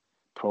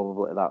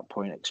probably at that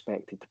point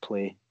expected to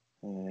play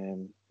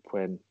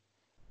when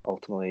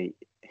ultimately,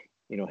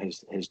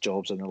 his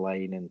job's on the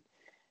line,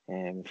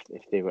 and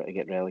if they were to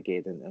get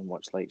relegated and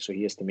what's like. So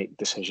he has to make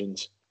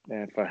decisions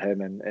for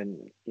him,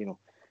 and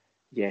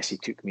yes, he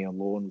took me on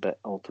loan, but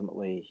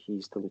ultimately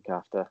he's to look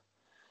after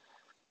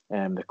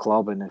the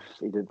club, and if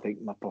he didn't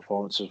think my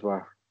performances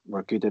were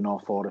good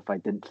enough, or if I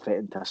didn't fit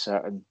into a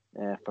certain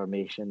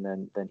formation,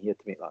 then he had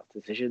to make that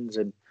decisions.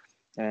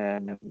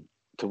 And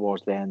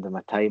towards the end of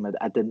my time,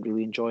 I didn't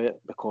really enjoy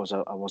it because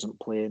I wasn't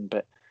playing,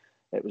 but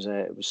it was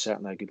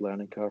certainly a good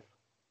learning curve.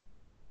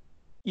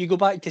 You go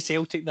back to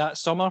Celtic that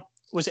summer.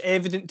 Was it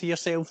evident to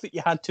yourself that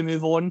you had to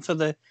move on for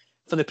the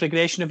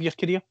progression of your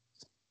career?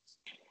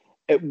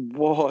 It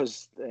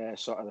was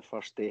sort of the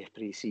first day of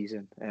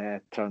pre-season.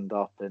 Turned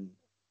up and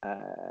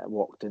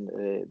walked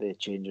into the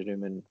changing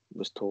room and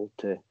was told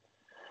to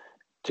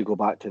go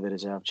back to the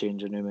reserve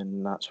changing room,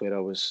 and that's where I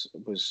was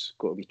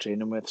going to be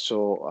training with.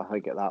 So I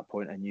think at that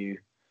point I knew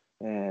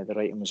the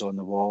writing was on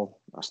the wall.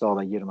 I still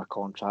had a year of my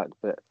contract,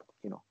 but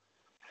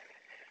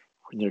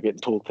when you're getting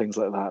told things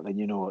like that, then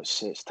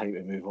it's time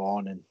to move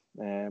on.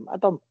 And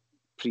I'd done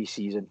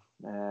pre-season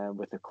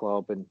with the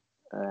club, and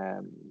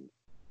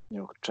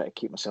try to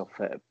keep myself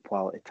fit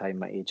while at the time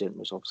my agent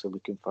was obviously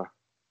looking for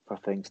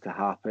things to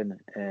happen.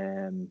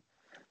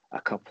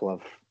 A couple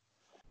of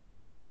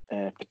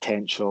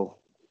potential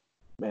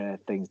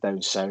things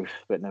down south,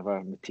 but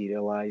never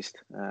materialised,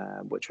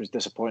 which was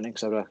disappointing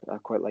because I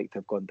quite liked to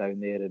have gone down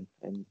there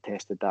and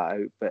tested that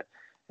out. But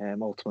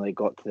ultimately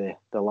got to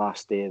the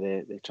last day of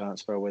the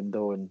transfer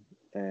window and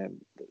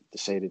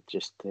decided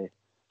just to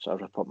sort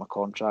of rip up my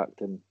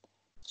contract and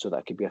so that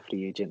I could be a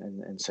free agent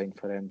and sign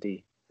for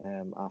MD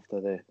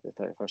after the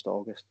 31st of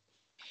August.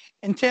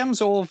 In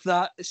terms of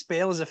that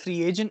spell as a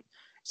free agent,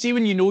 see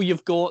when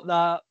you've got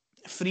that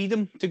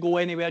freedom to go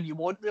anywhere you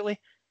want, really,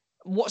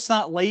 what's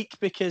that like?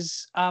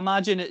 Because I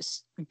imagine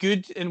it's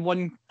good in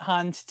one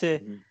hand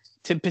to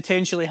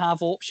potentially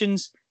have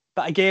options,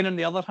 but again, on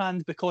the other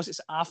hand, because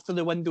it's after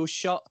the window's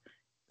shut,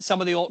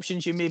 some of the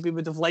options you maybe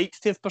would have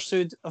liked to have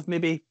pursued have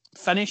maybe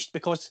finished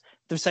because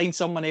they've signed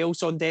someone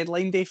else on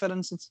deadline day, for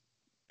instance.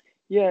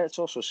 Yeah, it's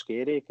also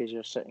scary because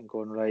you're sitting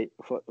going, right,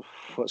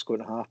 what's going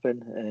to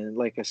happen? And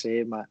like I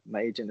say, my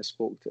agent has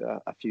spoke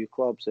to a few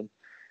clubs, and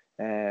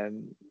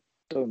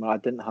I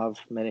didn't have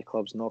many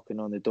clubs knocking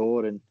on the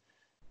door, and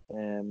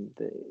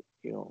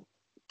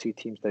two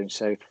teams down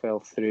south fell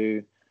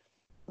through.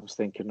 I was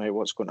thinking, right,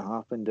 what's going to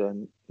happen? Do I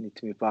need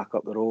to move back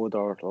up the road,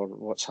 or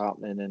what's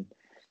happening?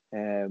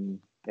 And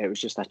it was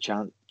just a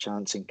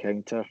chance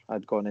encounter.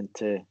 I'd gone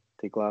into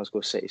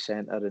Glasgow city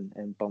centre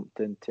and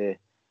bumped into.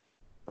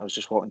 I was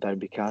just walking down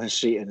Buchanan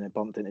Street and I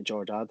bumped into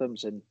George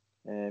Adams,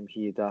 and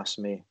he had asked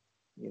me,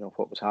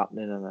 what was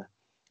happening, and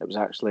it was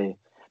actually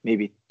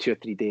maybe 2 or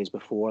 3 days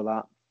before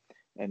that,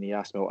 and he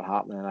asked me what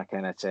happened, and I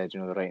kind of said, the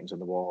writing's on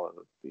the wall,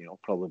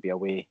 probably be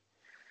away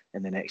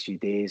in the next few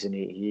days, and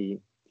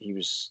he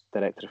was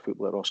director of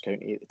football at Ross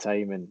County at the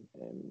time, and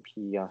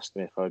he asked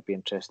me if I would be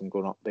interested in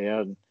going up there,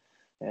 and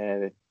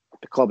the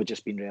club had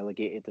just been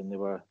relegated and they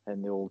were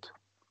in the old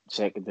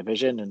second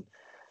division, and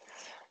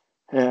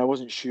I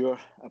wasn't sure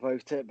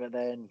about it, but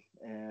then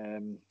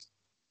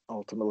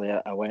ultimately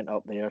I went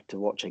up there to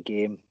watch a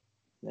game.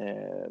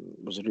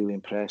 Was really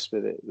impressed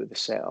with the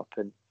setup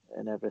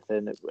and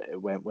everything.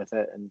 It went with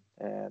it, and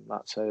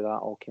that's how that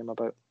all came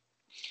about.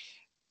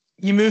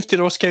 You moved to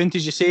Ross County,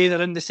 as you say,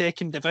 they're in the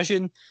second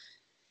division.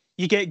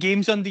 You get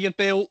games under your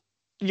belt.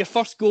 Your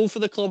first goal for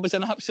the club was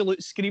an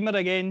absolute screamer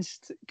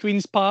against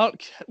Queen's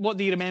Park. What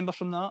do you remember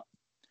from that?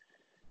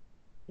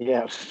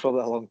 Yeah, it was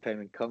probably a long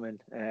time in coming.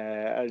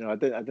 I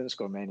didn't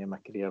score many in my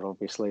career,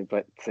 obviously,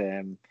 but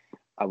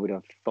I would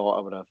have thought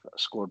I would have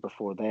scored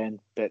before then.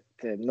 But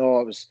no,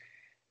 it was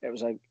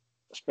a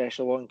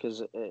special one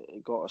because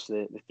it got us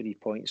the 3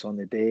 points on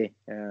the day,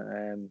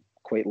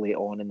 quite late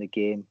on in the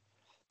game.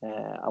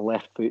 A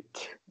left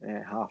foot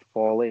half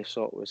volley,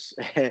 so it was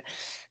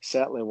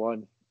certainly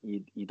one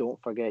you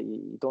don't forget.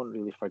 You don't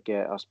really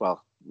forget. As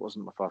well, it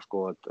wasn't my first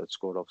goal. I'd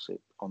scored obviously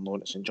on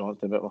loan at St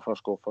Johnstone, but my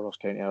first goal for Ross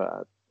County,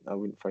 I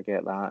wouldn't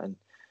forget that.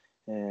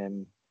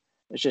 And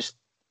it's just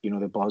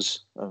the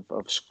buzz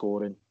of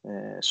scoring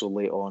so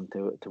late on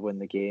to win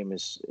the game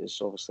is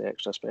obviously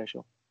extra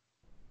special.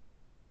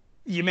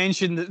 You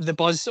mentioned the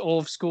buzz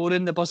of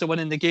scoring, the buzz of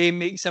winning the game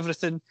makes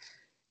everything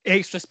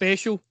extra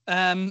special.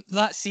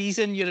 That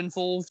season, you're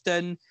involved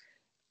in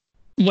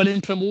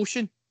winning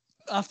promotion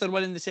after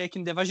winning the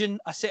second division.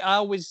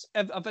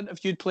 I've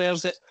interviewed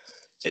players at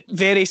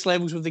various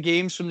levels of the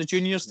games, from the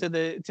juniors to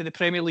the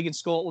Premier League in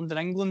Scotland and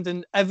England,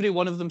 and every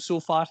one of them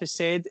so far has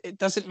said it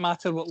doesn't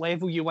matter what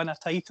level you win a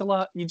title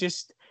at.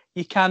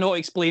 You cannot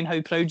explain how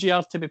proud you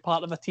are to be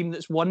part of a team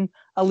that's won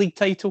a league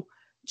title.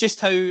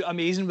 Just how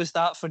amazing was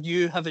that for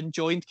you, having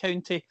joined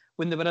County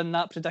when they were in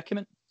that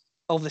predicament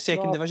of the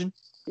second division?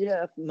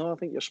 Yeah, no, I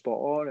think you're spot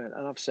on,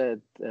 and I've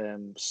said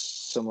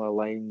similar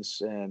lines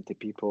to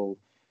people,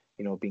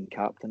 being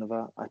captain of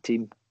a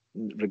team,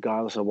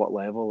 regardless of what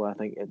level. I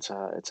think it's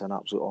an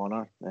absolute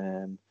honour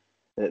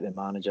that the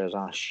manager has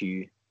asked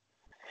you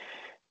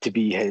to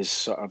be his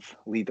sort of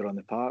leader on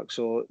the park.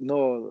 So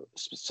no,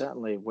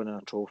 certainly winning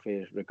a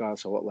trophy,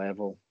 regardless of what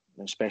level,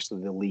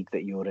 especially the league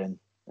that you're in,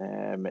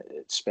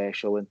 it's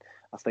special. And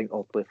I think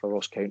ultimately for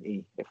Ross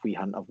County, if we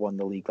hadn't have won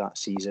the league that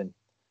season,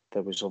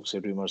 there was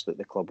obviously rumours that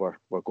the club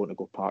were going to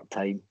go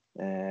part-time.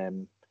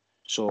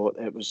 So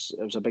it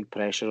was a big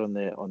pressure on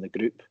the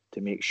group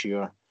to make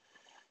sure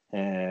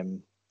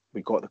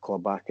we got the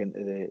club back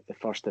into the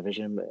first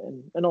division,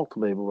 and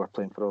ultimately we were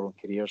playing for our own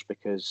careers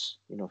because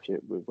if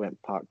we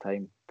went part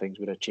time, things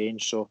would have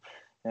changed. So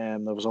there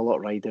was a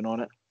lot riding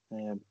on it,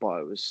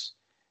 but it was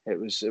it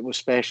was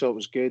special. It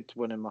was good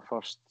winning my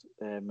first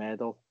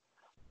medal,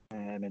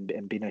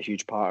 and being a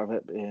huge part of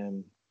it.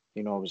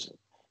 I was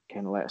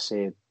kind of, let's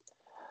say,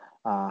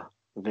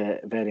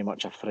 very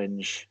much a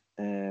fringe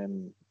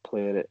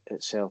player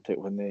at Celtic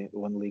when they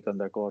won league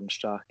under Gordon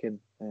Strachan,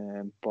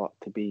 but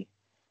to be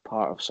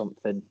part of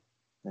something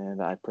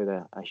that I played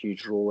a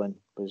huge role in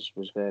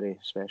was very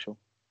special.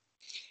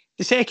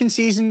 The second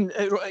season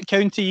at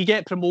County, you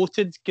get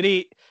promoted,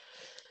 great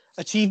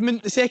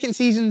achievement. The second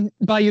season,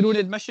 by your own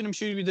admission, I'm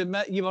sure you would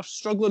admit you were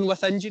struggling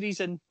with injuries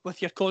and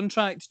with your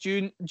contract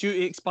due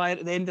to expire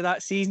at the end of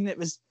that season. It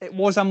was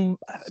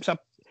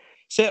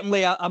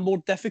certainly a more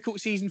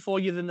difficult season for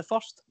you than the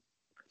first.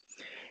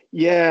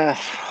 Yeah,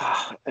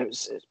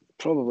 it's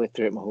probably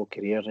throughout my whole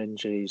career,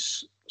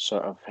 injuries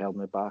sort of held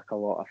me back a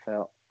lot.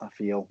 I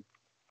feel,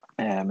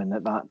 and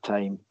at that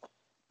time,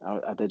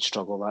 I did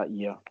struggle that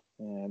year.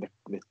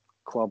 The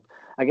club,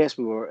 I guess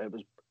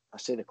I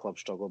say the club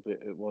struggled, but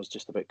it was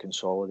just about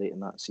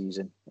consolidating that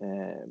season.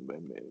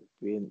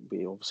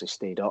 We obviously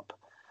stayed up,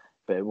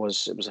 but it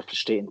was a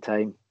frustrating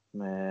time.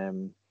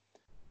 And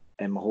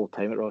my whole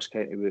time at Ross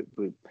County,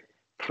 we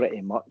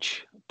pretty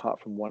much, apart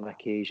from one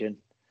occasion,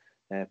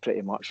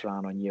 pretty much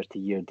ran on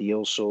year-to-year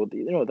deals. So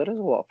there is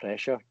a lot of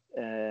pressure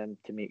to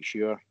make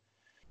sure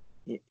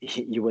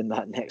you win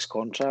that next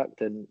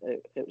contract, and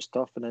it was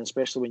tough. And then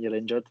especially when you're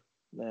injured,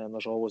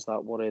 there's always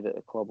that worry that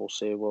the club will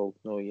say, "Well,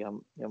 no,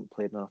 you haven't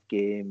played enough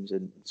games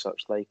and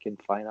such like, and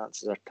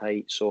finances are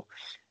tight." So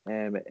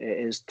it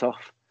is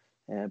tough.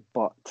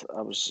 But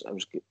I was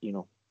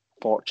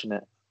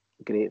fortunate,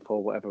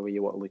 grateful, whatever way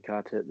you want to look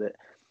at it, that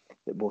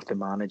both the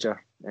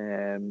manager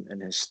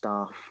and his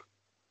staff,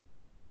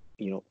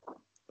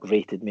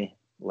 rated me,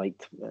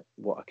 liked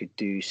what I could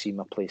do, see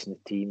my place in the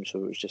team.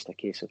 So it was just a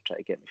case of trying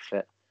to get me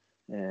fit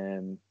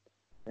and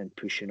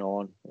pushing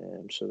on,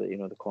 so that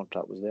the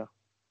contract was there.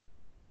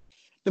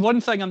 The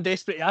one thing I'm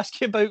desperate to ask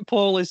you about,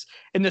 Paul, is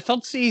in the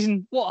third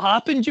season, what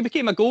happened? You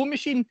became a goal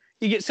machine.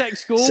 You get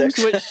 6 goals,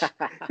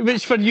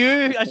 which for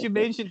you, as you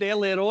mentioned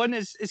earlier on,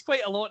 is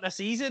quite a lot in a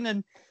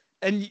season.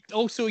 And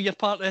also you're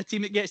part of the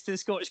team that gets to the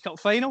Scottish Cup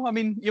final. I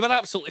mean, you were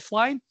absolutely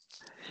flying.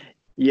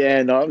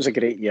 Yeah, no, it was a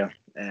great year.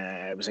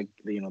 It was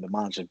the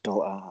manager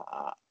built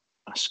a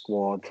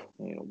squad.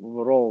 We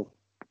were all,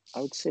 I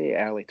would say,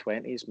 early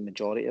 20s,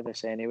 majority of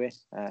us anyway.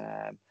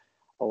 A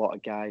lot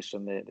of guys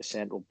from the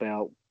Central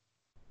Belt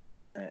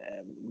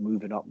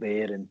moving up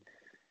there, and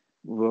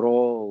we were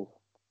all,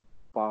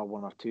 bar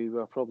one or two, we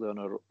were probably on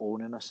our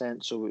own in a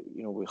sense. So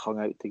we hung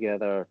out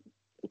together.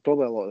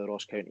 Probably a lot of the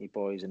Ross County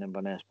boys and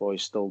Inverness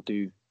boys still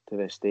do to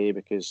this day,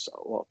 because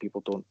a lot of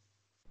people don't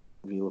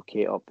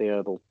relocate up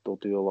there. They'll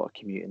do a lot of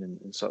commuting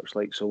and such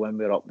like. So when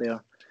we're up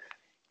there,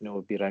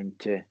 we'd be round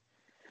to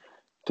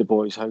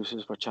boys'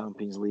 houses for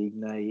Champions League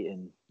night,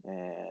 and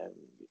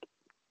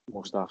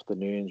most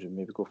afternoons we'd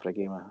maybe go for a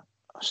game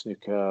of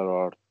snooker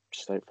or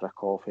just out for a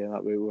coffee, and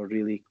that we were a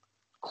really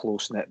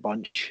close-knit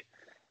bunch.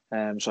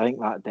 So I think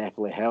that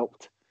definitely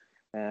helped.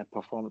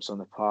 Performance on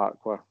the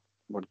park were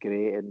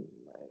great, and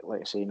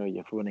like I say,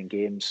 you're winning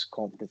games,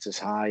 confidence is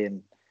high,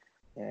 and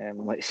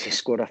like I say,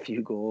 scored a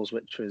few goals,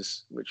 which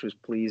was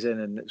pleasing,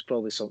 and it's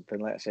probably something,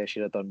 like I say, I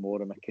should have done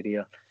more in my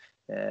career.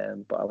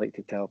 But I like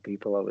to tell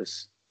people I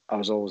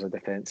was always a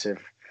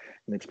defensive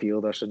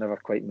midfielder, so never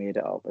quite made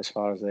it up as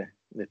far as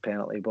the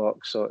penalty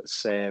box. So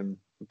it's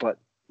but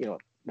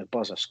the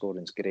buzz of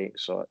scoring is great,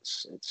 so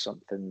it's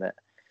something that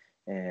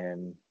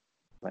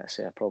like I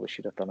say, I probably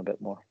should have done a bit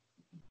more.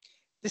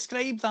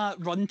 Describe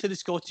that run to the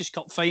Scottish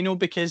Cup final,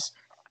 because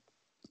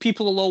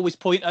people will always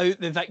point out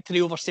the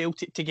victory over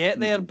Celtic to get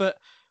there, but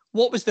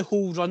what was the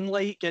whole run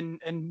like? And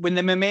when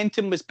the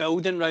momentum was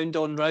building round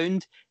on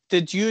round,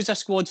 did you as a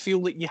squad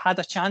feel that you had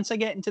a chance of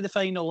getting to the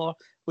final, or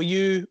were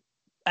you,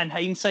 in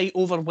hindsight,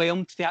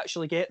 overwhelmed to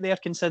actually get there,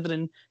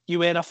 considering you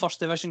were a First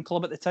Division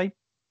club at the time?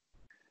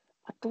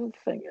 I don't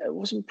think it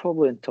wasn't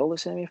probably until the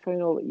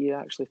semi-final that you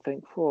actually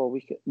think,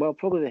 probably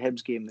the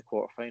Hibs game, the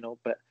quarter-final,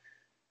 but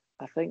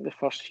I think the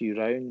first few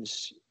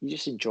rounds you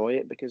just enjoy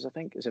it, because I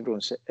think, as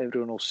everyone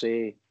will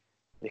say,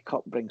 the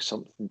cup brings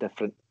something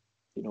different.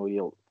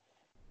 You'll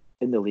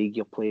in the league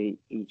you'll play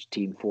each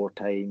team 4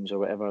 times or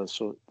whatever,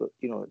 so the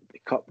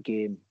cup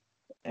game,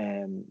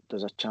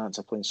 there's a chance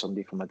of playing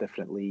somebody from a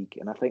different league,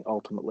 and I think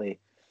ultimately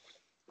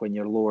when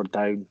you're lower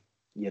down,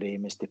 your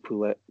aim is to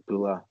pull a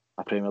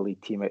Premier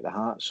League team out the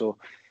hat. So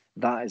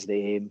that is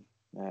the aim.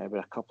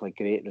 With a couple of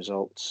great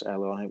results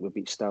early on, I think we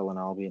beat Stirling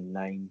Albion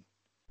 9,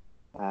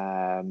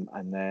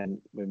 and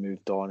then we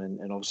moved on,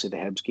 and obviously the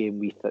Hibs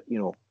game,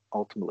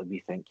 ultimately we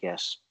think,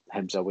 yes,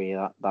 Hibs away,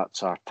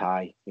 that's our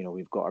tie.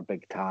 We've got our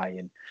big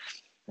tie,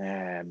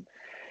 and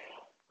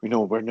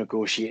we're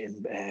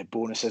negotiating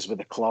bonuses with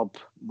the club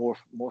more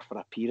for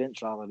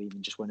appearance rather than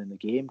even just winning the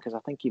game, because I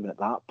think even at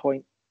that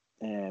point,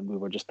 we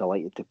were just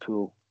delighted to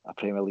pull a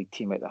Premier League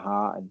team out the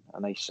hat, and a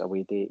nice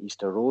away day at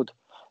Easter Road.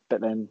 But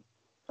then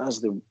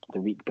as the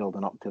week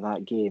building up to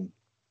that game,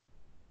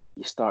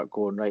 you start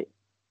going, right,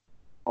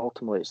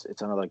 ultimately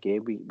it's another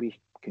game. We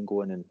can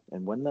go in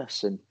and win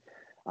this. And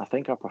I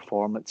think our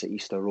performance at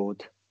Easter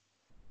Road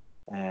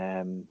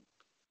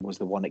was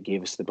the one that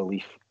gave us the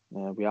belief.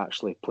 We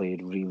actually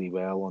played really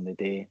well on the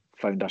day,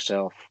 found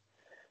ourselves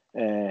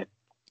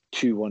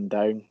 2-1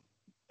 down,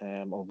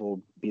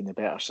 although being the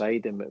better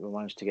side, and we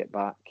managed to get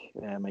back.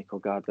 Michael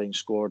Gardine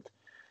scored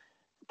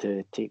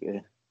to take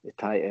the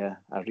tie to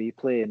a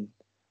replay, and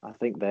I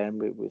think then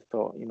we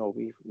thought,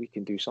 we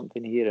can do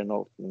something here, and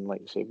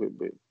like I say, we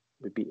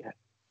beat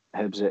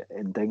Hibs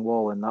in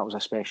Dingwall, and that was a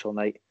special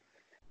night.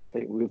 I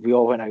think we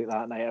all went out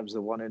that night. It was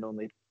the one and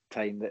only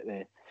time that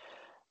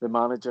the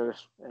manager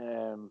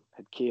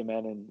had came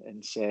in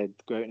and said,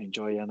 "Go out and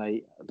enjoy your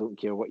night. I don't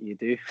care what you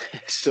do."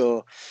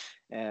 So,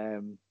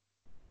 that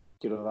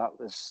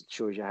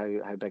shows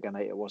you how big a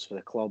night it was for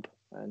the club.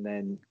 And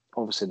then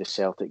obviously the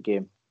Celtic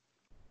game,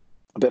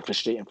 a bit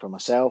frustrating for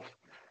myself.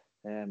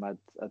 I'd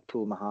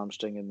pulled my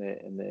hamstring in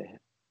the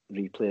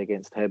replay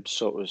against Hibs,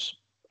 so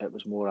it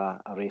was more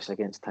a race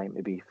against time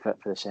to be fit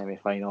for the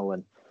semi-final,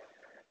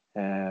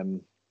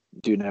 and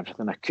doing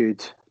everything I could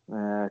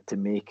to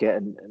make it,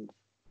 and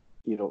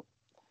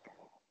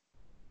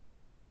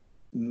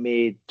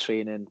made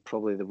training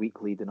probably the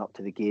week leading up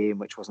to the game,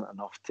 which wasn't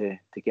enough to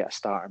get a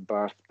starting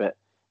berth, but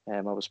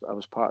I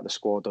was part of the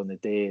squad on the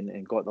day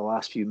and got the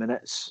last few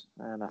minutes,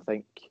 and I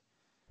think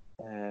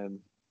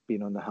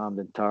being on the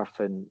Hampden turf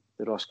and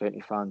the Ross County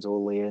fans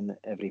all laying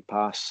every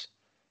pass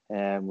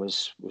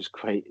was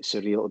quite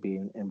surreal to be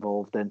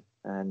involved in,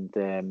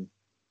 and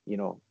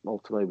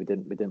ultimately we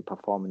didn't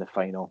perform in the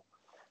final,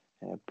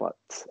 but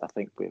I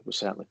think we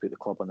certainly put the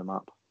club on the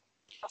map.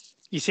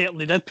 You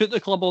certainly did put the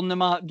club on the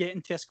map.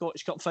 Getting to a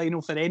Scottish Cup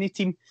final for any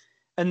team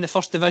in the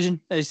first division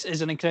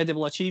is an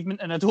incredible achievement,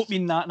 and I don't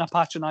mean that in a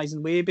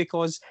patronising way,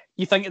 because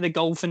you think of the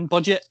golfing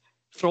budget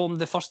from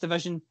the first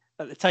division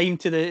at the time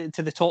to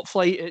the top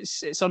flight.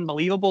 It's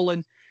unbelievable.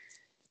 And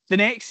the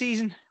next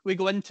season we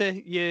go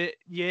into, you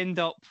end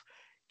up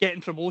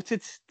getting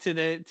promoted to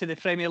the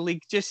Premier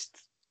League.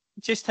 Just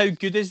how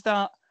good is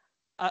that?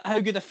 How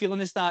good a feeling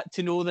is that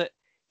to know that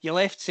you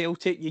left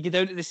Celtic, you get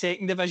down to the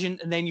second division,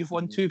 and then you've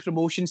won 2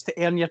 promotions to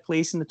earn your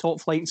place in the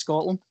top flight in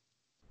Scotland?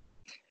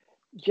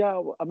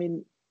 Yeah, I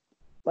mean,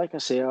 like I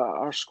say,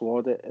 our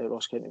squad at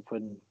Ross County,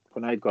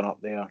 when I'd gone up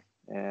there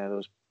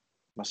was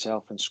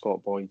myself and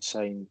Scott Boyd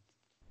signed.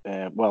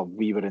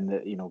 We were in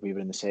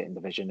the second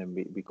division, and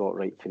we got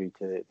right through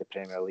to the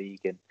Premier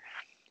League,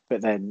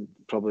 but then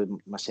probably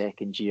my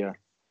second year,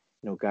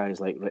 guys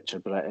like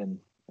Richard Britton,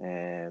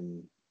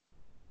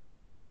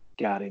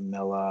 Gary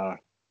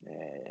Miller,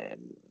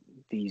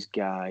 these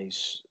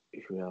guys,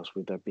 who else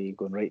would there be,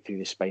 going right through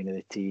the spine of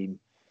the team.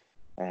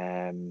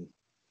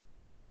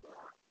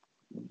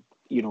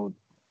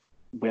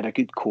 We're a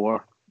good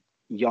core,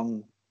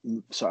 young,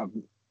 sort of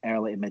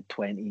early to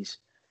mid-20s,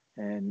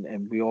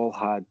 and we all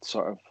had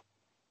sort of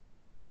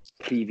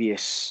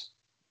previously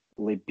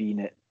been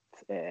at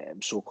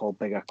so-called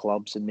bigger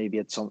clubs and maybe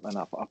had something,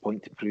 a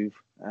point to prove.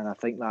 And I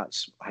think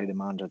that's how the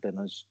manager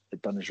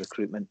had done his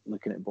recruitment,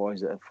 looking at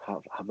boys that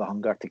have the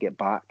hunger to get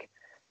back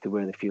to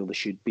where they feel they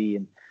should be.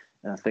 And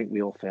I think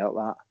we all felt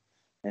that.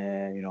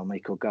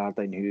 Michael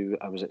Gardine, who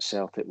I was at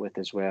Celtic with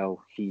as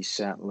well, he's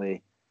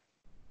certainly,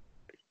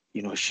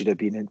 should have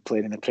been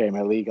playing in the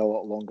Premier League a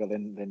lot longer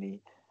than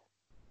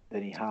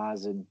he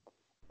has. And,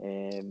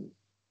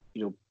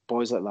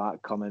 boys like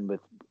that come in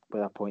with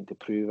a point to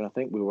prove. And I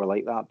think we were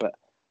like that. But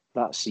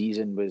that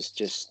season was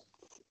just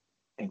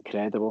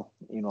incredible.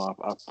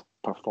 Our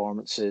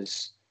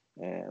performances,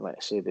 like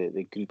I say,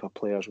 the group of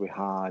players we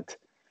had.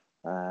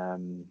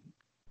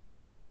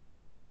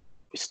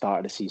 We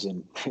started the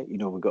season, we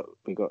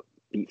got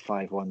beat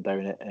 5-1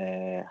 down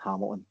at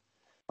Hamilton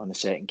on the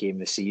second game of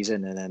the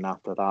season, and then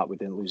after that we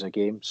didn't lose a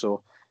game.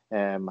 So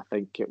I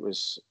think it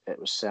was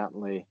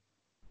certainly,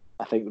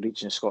 I think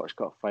reaching the Scottish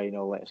Cup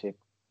final, let's say,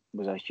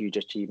 was a huge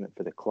achievement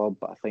for the club.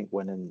 But I think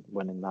winning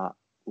that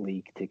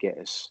league to get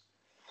us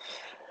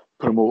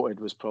promoted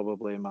was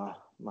probably my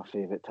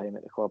favourite time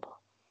at the club.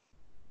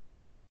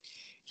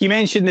 You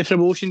mentioned the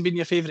promotion being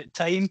your favourite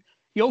time.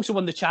 You also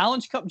won the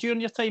Challenge Cup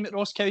during your time at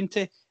Ross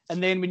County,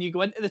 and then when you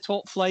go into the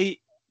top flight,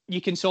 you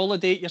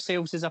consolidate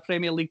yourselves as a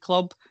Premier League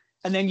club,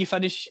 and then you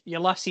finish your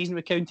last season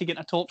with County getting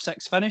a top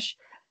 6 finish.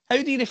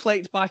 How do you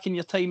reflect back on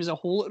your time as a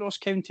whole at Ross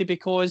County?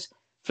 Because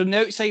from the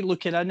outside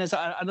looking in,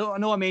 I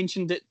know I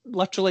mentioned it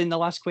literally in the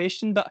last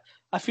question, but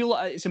I feel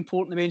like it's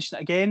important to mention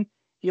it again.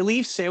 You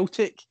leave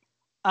Celtic,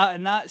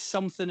 and that's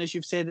something, as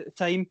you've said at the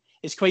time,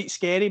 is quite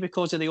scary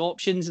because of the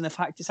options and the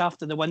fact it's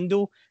after the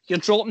window. You're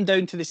dropping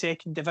down to the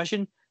second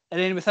division, and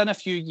then within a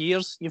few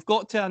years, you've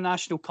got to a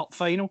National Cup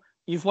final,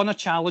 you've won a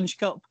Challenge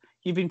Cup,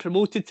 you've been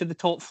promoted to the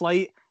top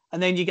flight,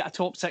 and then you get a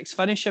top 6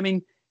 finish. I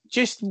mean,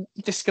 just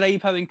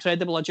describe how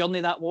incredible a journey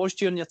that was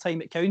during your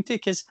time at County,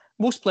 because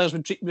most players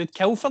would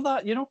kill for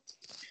that,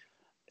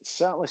 It's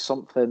certainly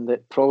something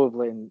that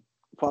probably,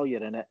 while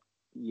you're in it,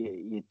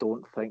 you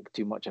don't think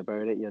too much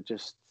about it. You're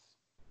just,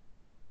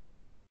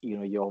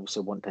 you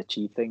obviously want to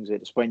achieve things.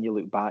 It's when you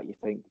look back, you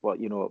think, well,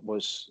 it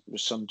was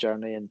some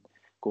journey, and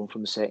going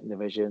from the second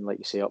division, like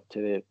you say, up to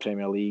the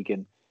Premier League,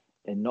 and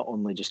not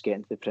only just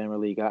getting to the Premier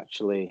League,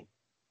 actually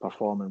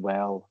performing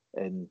well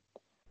in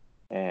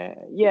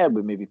yeah,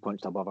 we maybe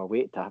punched above our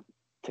weight to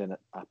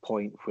a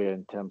point where,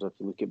 in terms of,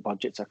 you look at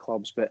budgets of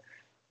clubs, but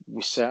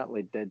we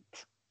certainly did,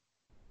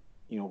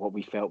 what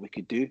we felt we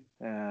could do.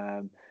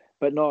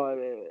 But no,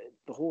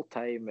 the whole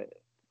time,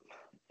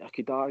 I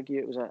could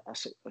argue it was a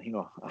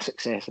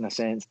success, in a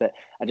sense that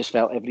I just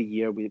felt every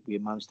year we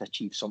managed to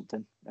achieve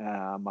something.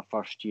 My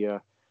first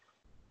year,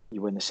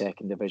 you win the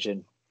second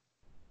division.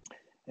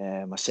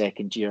 My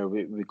second year,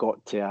 we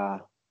got to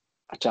a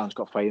Challenge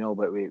Cup final,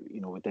 but we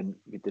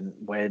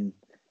didn't win.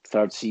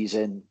 Third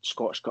season,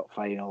 Scottish Cup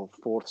final.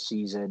 Fourth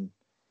season,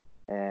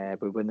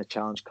 we win the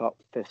Challenge Cup.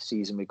 Fifth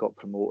season, we got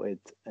promoted,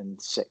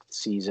 and sixth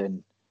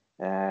season,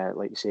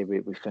 like you say,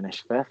 we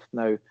finished fifth.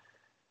 Now,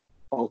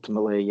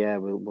 ultimately, yeah,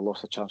 we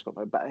lost the Challenge Cup,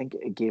 but I think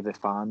it gave the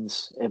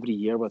fans every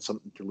year with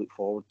something to look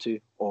forward to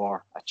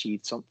or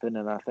achieved something,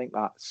 and I think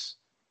that's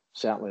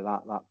certainly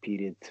that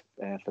period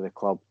for the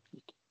club.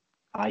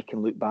 I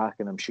can look back,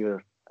 and I'm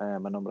sure a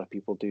number of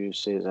people do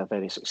say it's a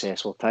very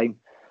successful time,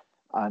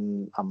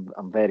 and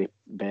I'm very,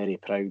 very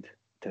proud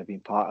to have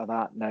been part of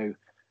that. Now,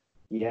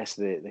 yes,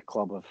 the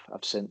club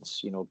have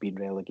since been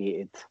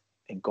relegated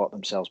and got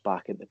themselves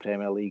back into the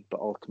Premier League, but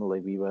ultimately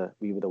we were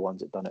the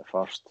ones that done it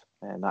first,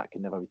 and that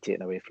can never be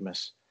taken away from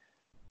us.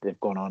 They've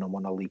gone on and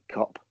won a League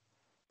Cup,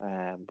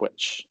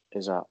 which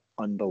is an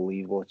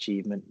unbelievable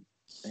achievement.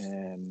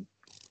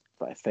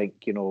 But I think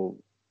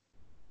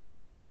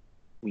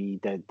we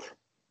did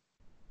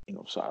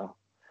sort of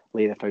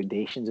lay the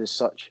foundations as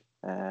such,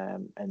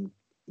 and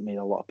made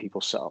a lot of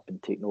people sit up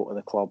and take note of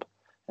the club.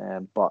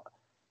 But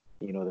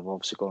they've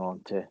obviously gone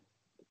on to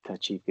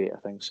achieve greater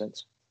things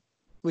since.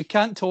 We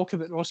can't talk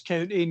about Ross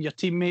County and your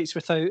teammates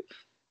without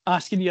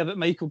asking you about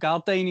Michael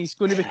Gardyne. He's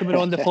going to be coming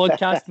on the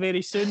podcast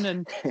very soon,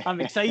 and I'm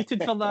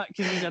excited for that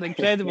because he's an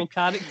incredible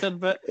character.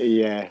 But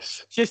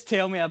yes, just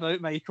tell me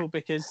about Michael,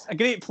 because a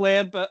great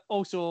player, but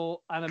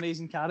also an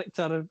amazing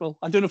character. Well,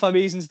 I don't know if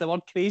amazing is the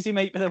word. Crazy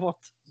might be the word.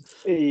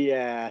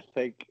 Yeah, I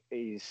think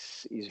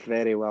he's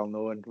very well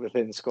known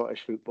within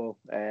Scottish football.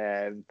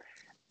 And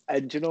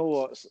you know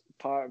what's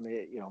part of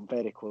me? I'm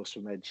very close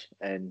with Midge,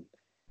 and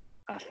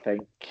I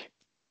think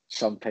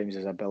sometimes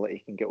his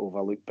ability can get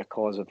overlooked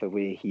because of the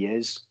way he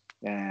is.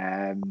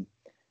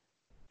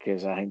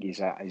 Because I think he's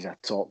a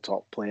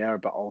top player,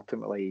 but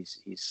ultimately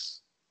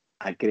he's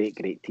a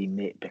great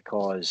teammate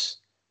because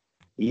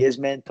he is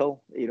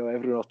mental.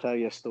 Everyone will tell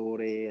you a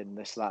story and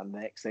this, that, and the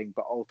next thing,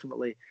 but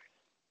ultimately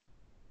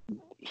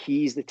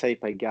he's the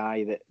type of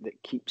guy that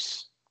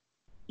keeps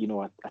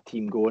a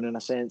team going, in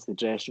a sense. The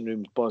dressing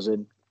room's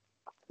buzzing.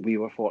 We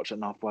were fortunate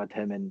enough to have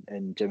him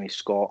and Jimmy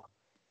Scott,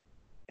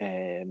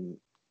 who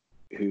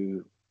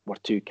were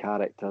two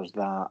characters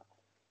that,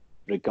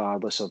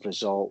 regardless of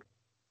result,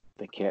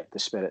 they kept the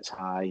spirits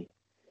high.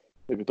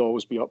 They would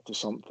always be up to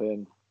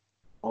something,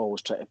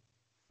 always try to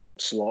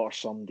slaughter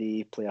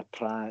somebody, play a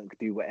prank,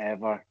 do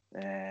whatever,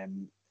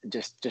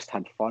 just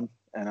had fun.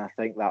 And I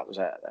think that was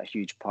a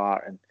huge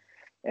part, and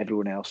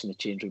everyone else in the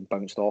change room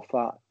bounced off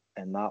that,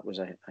 and that was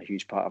a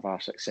huge part of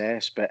our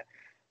success. But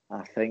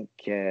I think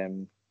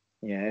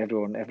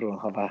everyone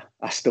have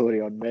a story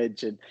on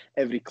Midge, and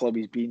every club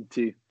he's been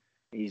to,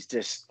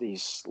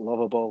 he's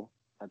lovable.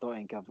 I don't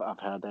think I've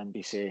heard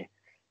anybody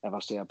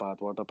ever say a bad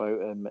word about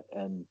him.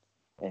 And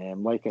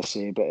like I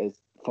say, but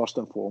first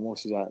and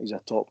foremost, he's a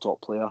top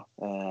player.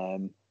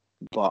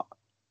 But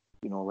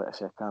like I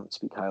say, I can't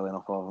speak highly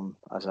enough of him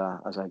as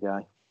a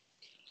guy.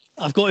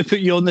 I've got to put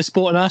you on the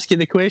spot and ask you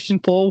the question,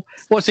 Paul.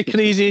 What's the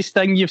craziest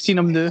thing you've seen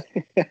him do?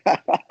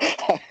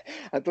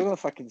 I don't know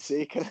if I can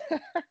say.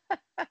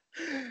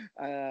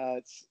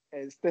 It's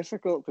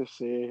difficult to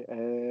say.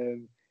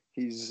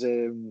 He's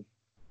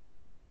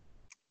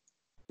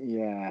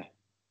yeah.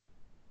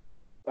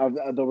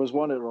 There was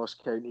one at Ross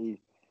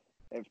County.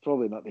 It's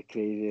probably not the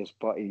craziest,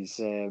 but he's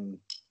or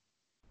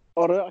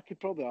I could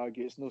probably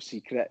argue it's no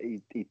secret.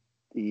 He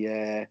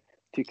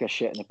took a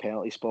shit in the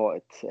penalty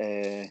spot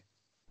at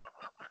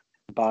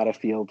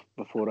Barrafield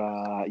before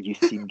a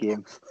youth team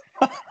game.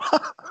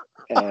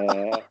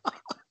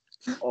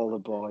 All the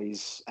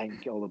boys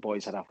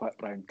had a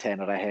whip round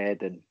tenner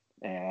ahead, and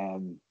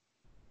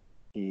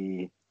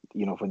he,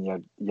 when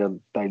you're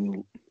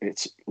down,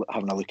 it's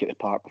having a look at the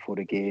park before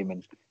the game,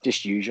 and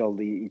just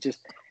usually he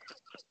just,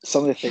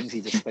 some of the things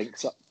he just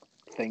thinks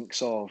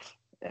of.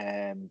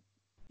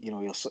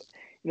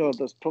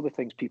 There's probably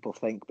things people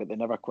think, but they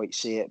never quite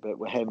say it. But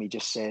with him, he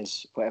just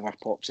says whatever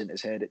pops into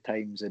his head at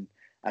times, and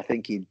I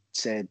think he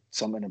said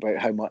something about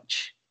how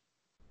much,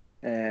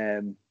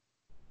 the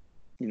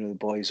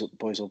boys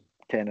will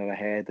tenner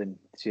ahead, and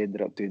she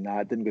ended up doing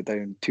that. It didn't go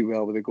down too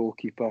well with the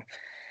goalkeeper.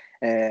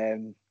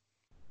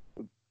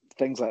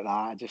 Things like that.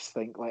 I just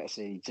think, like I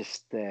say,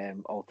 just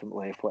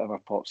ultimately, if whatever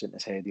pops into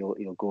his head,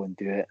 he'll go and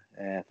do it.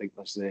 I think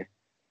there's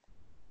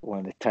one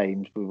of the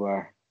times we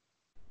were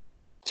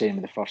training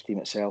with the first team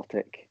at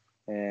Celtic.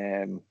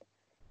 Was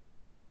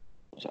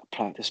it a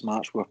practice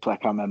match? I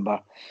can't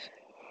remember.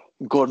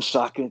 Gordon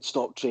Strachan had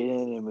stopped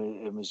training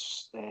and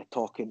was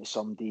talking to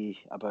somebody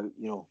about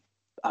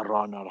a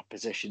run or a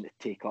position to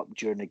take up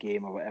during the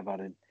game or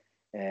whatever,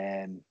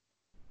 and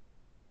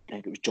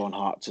think it was John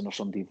Hartson or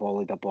somebody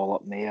volleyed a ball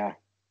up in the air,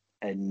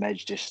 and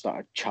Midge just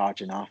started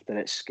charging after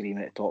it,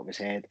 screaming at the top of his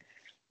head.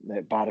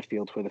 At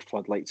Barrowfield, where the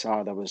floodlights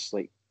are, there was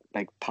like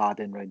big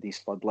padding around these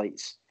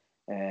floodlights,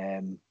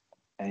 and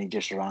he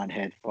just ran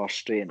head first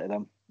straight into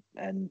them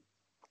and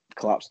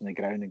collapsed on the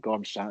ground. And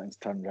Gordon Strachan's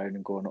turned around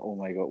and going, "Oh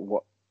my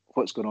God,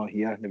 what's going on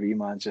here?" And the wee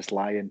man's just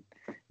lying,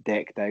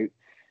 decked out,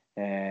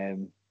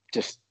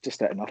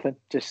 just out of nothing.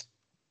 Just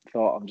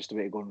thought, I'm just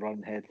about to go and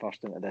run head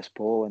first into this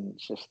pole, and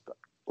it's just,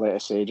 like I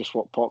say, just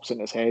what pops in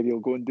his head, he'll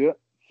go and do it.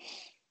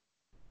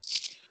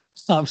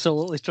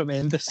 Absolutely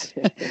tremendous.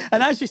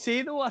 And as you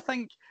say, though, I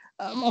think,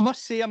 I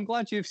must say, I'm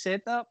glad you've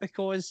said that,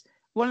 because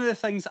one of the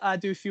things that I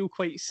do feel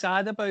quite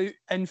sad about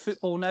in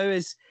football now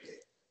is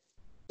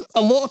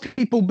a lot of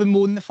people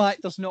bemoan the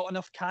fact there's not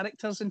enough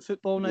characters in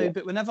football now,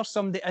 but whenever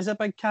somebody is a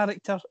big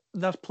character,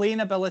 their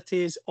playing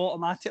ability is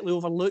automatically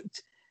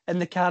overlooked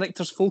and the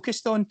character's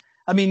focused on.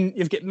 I mean,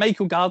 you've got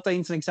Michael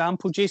Gardine's an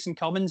example, Jason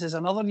Cummins is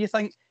another. You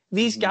think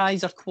these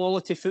guys are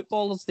quality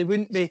footballers. They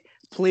wouldn't be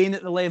playing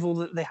at the level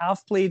that they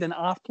have played and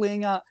are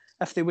playing at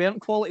if they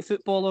weren't quality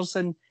footballers.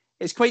 And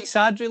it's quite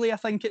sad, really, I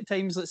think, at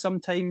times, that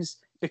sometimes,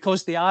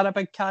 because they are a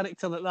big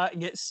character, that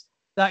gets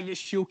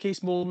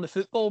showcased more in the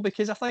football,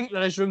 because I think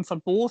there is room for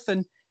both,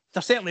 and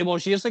there certainly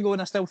was years ago,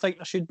 and I still think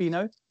there should be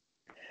now.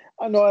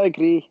 I know, I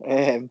agree.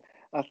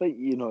 I think,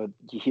 you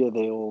hear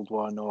the old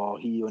one,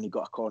 he only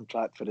got a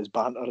contract for his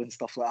banter and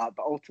stuff like that,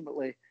 but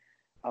ultimately,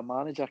 a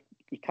manager,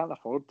 you can't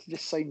afford to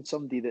just sign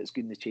somebody that's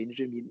good in the change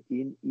room.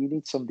 You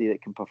need somebody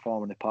that can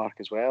perform in the park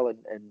as well,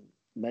 and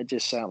Midge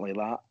is certainly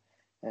that.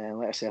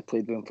 Like I say, I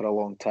played with him for a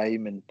long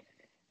time, and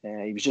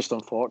he was just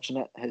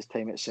unfortunate his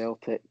time at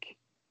Celtic,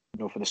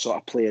 for the sort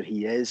of player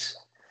he is.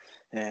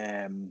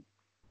 I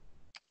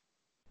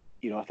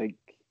think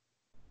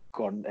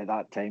at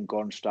that time,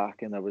 Gordon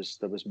Strachan, there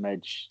was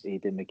Midge,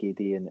 Aidan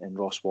McGeady, and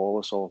Ross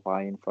Wallace all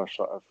vying for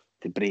sort of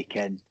to break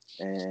in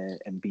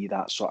and be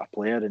that sort of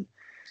player, and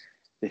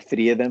the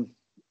three of them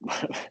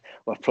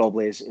were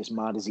probably as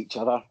mad as each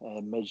other.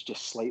 Midge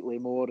just slightly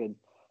more, and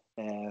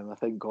I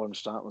think Gordon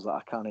Strachan was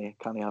like, I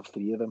can't have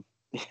three of them,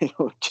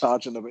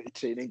 charging about the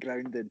training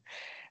ground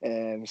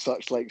and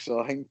such like. So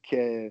I think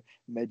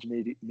Midge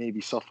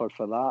maybe suffered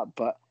for that,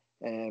 but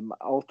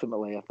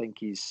ultimately I think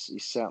he's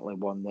certainly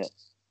one that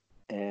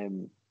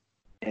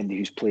anybody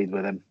who's played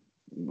with him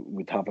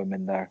would have him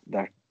in their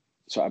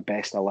sort of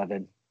best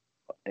 11,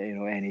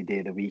 any day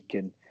of the week,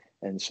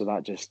 and so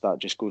that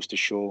just goes to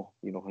show,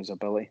 his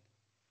ability.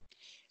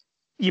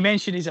 You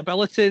mentioned his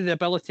ability, the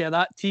ability of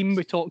that team.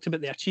 We talked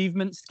about the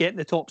achievements, getting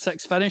the top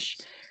 6 finish.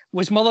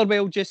 Was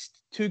Motherwell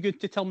just too good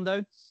to turn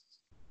down?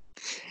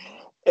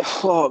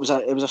 Oh,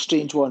 it was a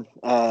strange one.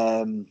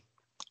 I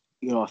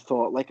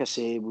thought, like I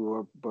say,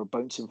 we're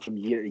bouncing from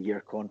year to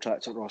year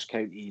contracts at Ross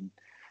County,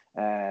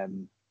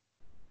 and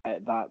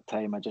at that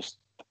time,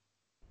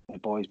 the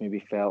boys maybe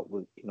felt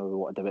they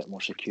wanted a bit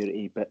more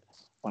security. But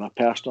on a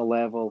personal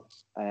level,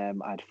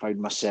 I'd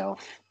found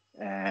myself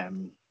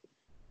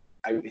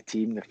out of the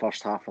team the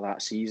first half of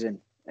that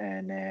season,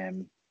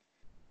 and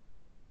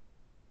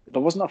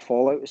there wasn't a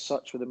fallout as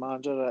such with the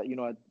manager.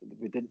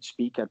 We didn't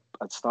speak.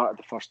 I'd started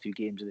the first 2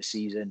 games of the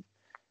season,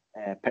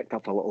 picked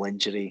up a little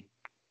injury,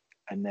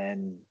 and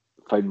then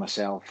found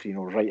myself,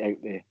 right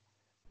out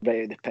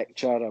the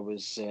picture. I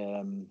was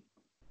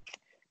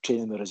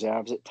training the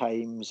reserves at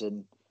times,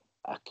 and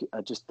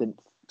I just didn't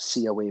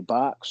see a way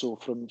back. So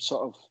from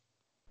sort of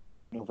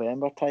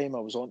November time, I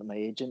was on to my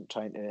agent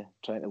trying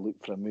to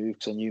look for a move,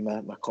 because I knew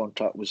my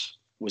contract was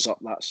up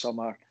that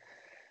summer.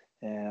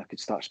 I could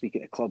start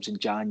speaking to clubs in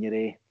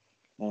January,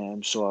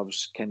 so I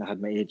was kind of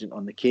had my agent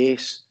on the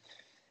case.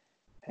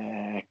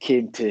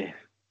 Came to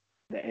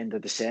the end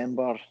of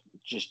December,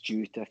 just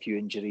due to a few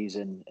injuries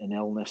and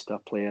illness to a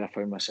player, I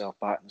found myself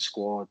back in the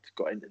squad,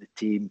 got into the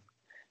team,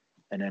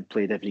 and then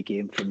played every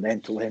game from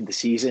then till the end of the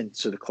season.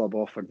 So the club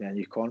offered me a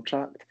new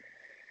contract.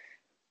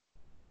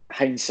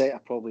 Hindsight, I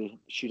probably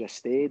should have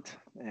stayed,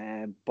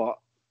 but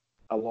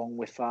along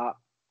with that,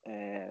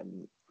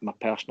 my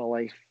personal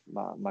life,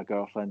 my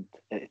girlfriend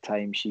at the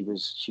time, she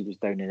was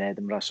down in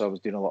Edinburgh, so I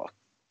was doing a lot of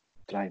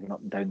driving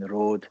up and down the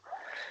road.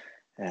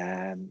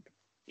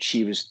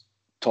 She was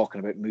talking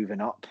about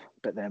moving up,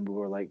 but then we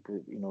were like,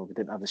 we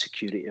didn't have the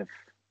security of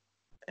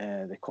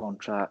the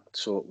contract,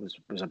 so it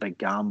was a big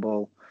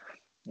gamble.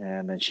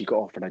 And then she got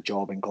offered a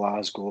job in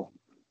Glasgow.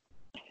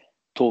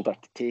 Told her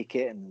to take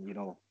it, and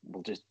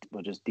we'll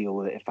just deal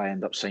with it. If I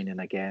end up signing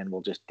again,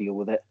 we'll just deal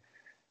with it.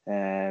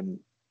 And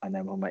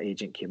then when my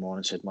agent came on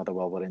and said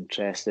Motherwell were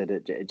interested,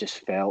 it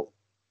just felt,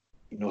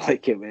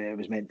 like it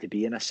was meant to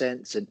be in a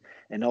sense.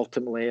 And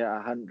ultimately,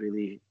 I hadn't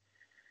really,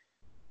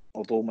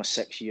 although my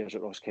 6 years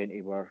at Ross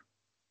County were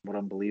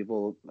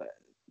unbelievable,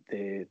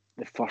 the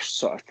first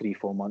sort of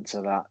 3-4 months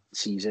of that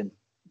season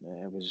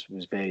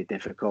was very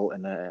difficult,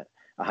 and I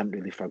hadn't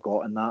really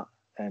forgotten that,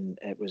 and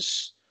it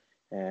was.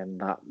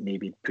 That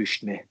maybe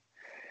pushed me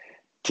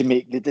to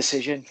make the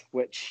decision,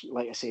 which,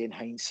 like I say, in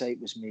hindsight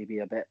was maybe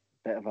a bit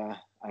of a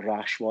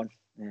rash one.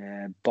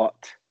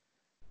 But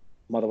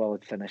Motherwell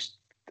had finished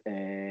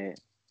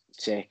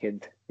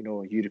second,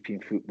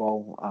 European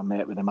football. I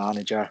met with the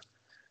manager,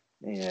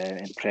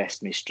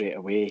 impressed me straight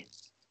away.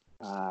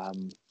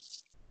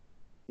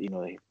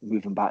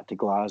 Moving back to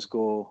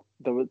Glasgow,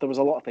 there was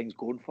a lot of things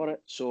going for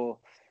it. So,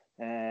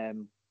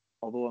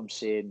 although I'm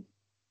saying,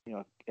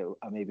 it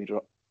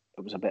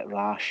was a bit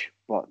rash,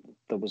 but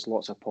there was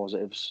lots of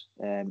positives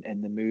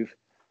in the move,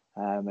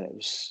 and it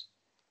was.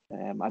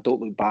 I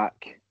don't look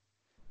back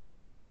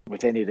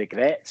with any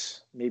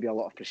regrets. Maybe a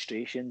lot of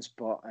frustrations,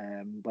 but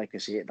like I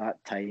say, at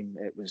that time,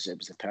 it was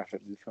the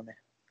perfect move for me.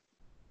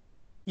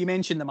 You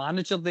mentioned the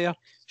manager there,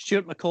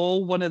 Stuart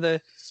McCall, one of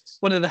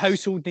the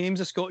household names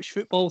of Scottish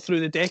football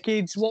through the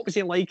decades. What was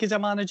he like as a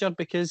manager?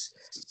 Because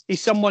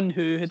he's someone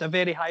who had a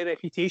very high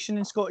reputation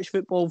in Scottish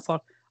football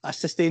for a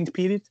sustained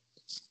period.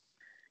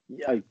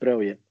 Yeah,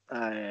 brilliant.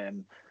 I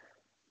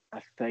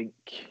think,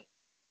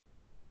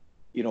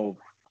 you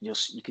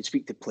can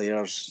speak to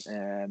players,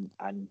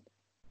 and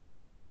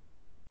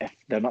if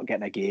they're not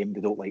getting a game,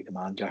 they don't like the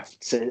manager.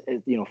 So,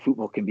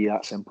 football can be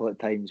that simple at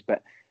times.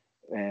 But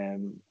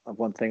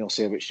one thing I'll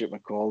say about Stuart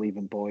McCall,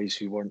 even boys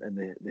who weren't in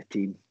the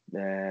team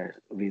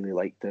really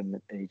liked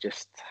him. He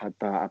just had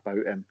that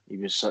about him. He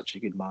was such a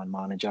good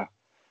manager.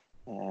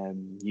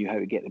 Knew how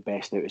to get the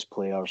best out of his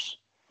players.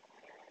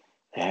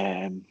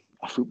 A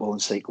football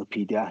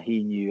encyclopedia.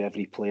 He knew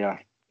every player,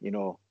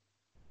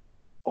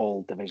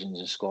 all divisions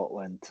in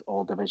Scotland,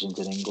 all divisions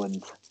in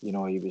England. He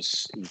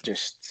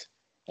just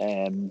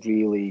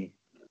really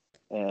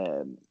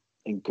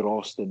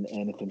engrossed in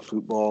anything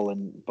football.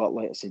 But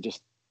like I say,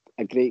 just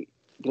a great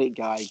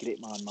guy, great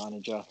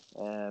manager.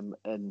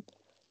 And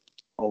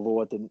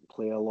although I didn't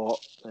play a lot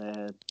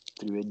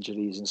through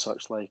injuries and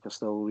such like, I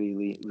still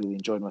really, really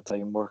enjoyed my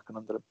time working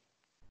under him.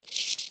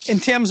 In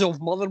terms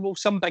of Motherwell,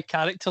 some big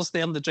characters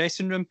there in the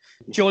dressing room.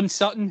 John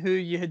Sutton, who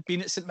you had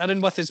been at St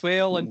Mirren with as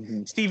well,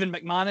 and Stephen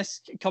McManus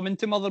coming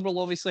to Motherwell,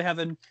 obviously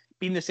having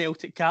been the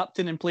Celtic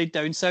captain and played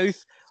down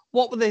south.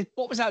 What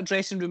was that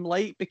dressing room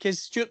like? Because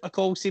Stuart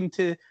McCall seemed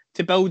to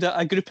build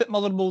a group at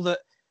Motherwell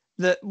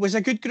that was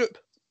a good group.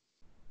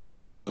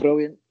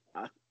 Brilliant.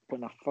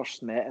 When I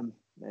first met him,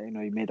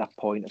 he made a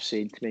point of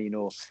saying to me,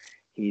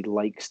 he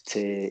likes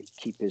to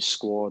keep his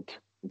squad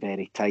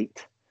very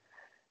tight,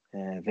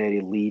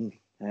 very lean.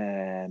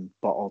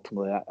 But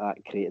ultimately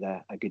that created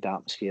a good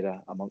atmosphere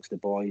amongst the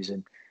boys,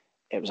 and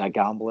it was a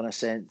gamble in a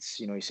sense.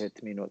 He said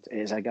to me, it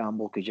is a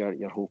gamble because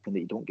you're hoping that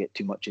you don't get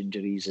too much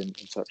injuries and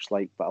such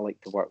like. But I like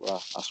to work with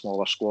a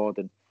smaller squad,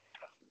 and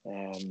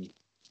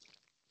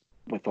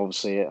with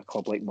obviously a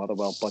club like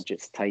Motherwell,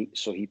 budget's tight,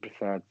 so he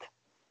preferred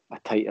a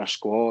tighter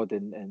squad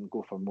and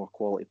go for more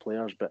quality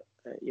players. But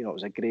it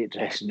was a great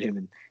dressing room,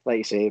 and like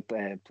you say,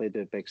 played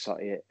with Big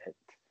Sutty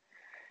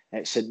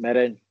at St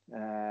Mirren.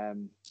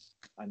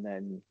 And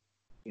then,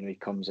 he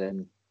comes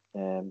in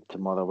to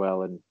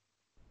Motherwell, and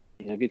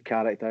he's a good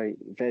character,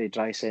 very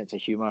dry sense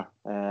of humour.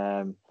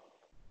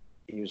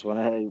 He was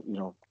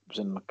was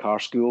in my car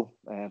school,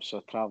 so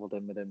I travelled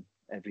in with him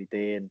every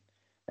day. And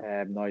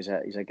now he's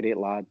a great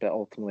lad, but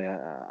ultimately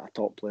a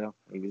top player.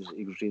 He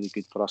was really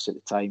good for us at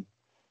the time.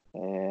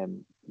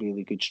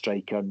 Really good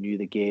striker, knew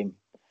the game.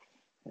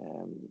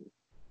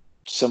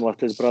 Similar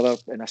to his brother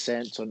in a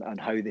sense on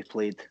how they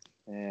played.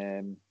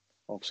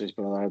 Obviously, his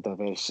brother had a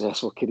very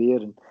successful career,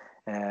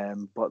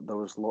 but there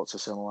was lots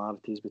of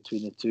similarities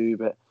between the two.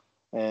 But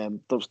there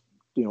was,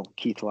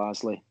 Keith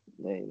Lasley,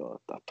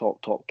 a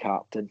top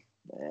captain,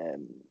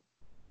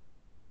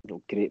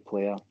 great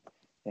player.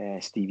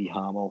 Stevie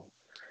Hamill.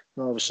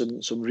 There was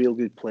some real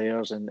good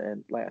players,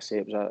 and like I say,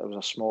 it was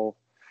a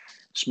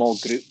small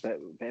group, but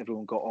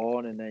everyone got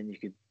on, and then you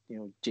could,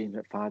 James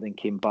McFadden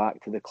came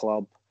back to the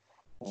club.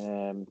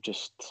 So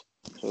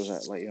it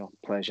was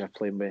pleasure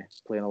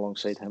playing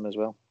alongside him as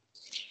well.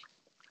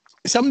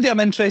 Somebody I'm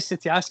interested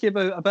to ask you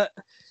about a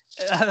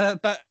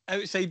bit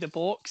outside the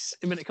box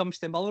when it comes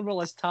to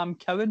Motherwell is Tam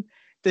Cowan.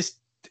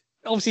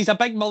 Obviously, he's a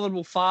big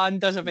Motherwell fan,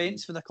 does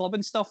events for the club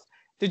and stuff.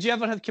 Did you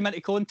ever come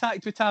into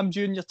contact with Tam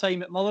during your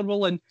time at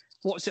Motherwell, and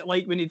what's it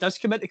like when he does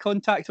come into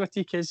contact with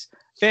you? Because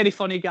very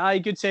funny guy,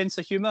 good sense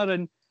of humour,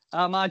 and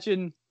I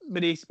imagine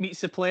when he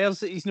meets the players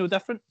that he's no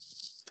different.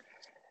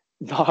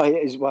 No, he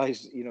is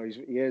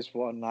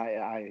one.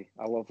 I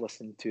love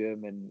listening to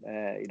him, and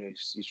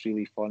he's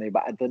really funny.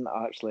 But I didn't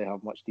actually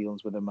have much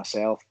dealings with him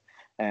myself,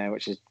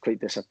 which is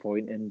quite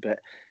disappointing. But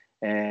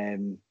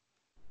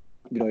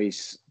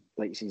he's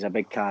a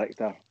big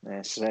character,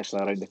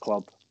 especially around the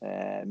club.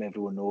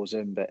 Everyone knows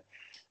him, but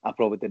I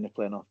probably didn't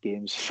play enough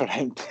games for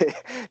him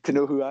to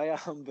know who I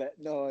am. But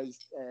no,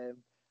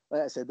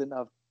 like I said, I didn't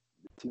have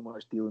too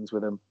much dealings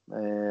with him.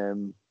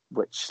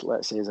 Which,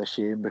 let's say, is a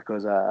shame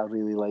because I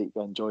really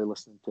enjoy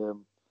listening to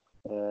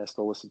him.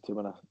 Still listen to him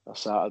on a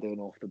Saturday and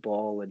off the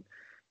ball, and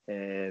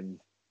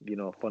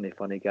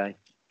funny guy.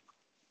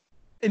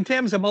 In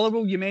terms of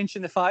Motherwell, you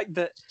mentioned the fact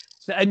that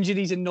the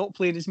injuries and not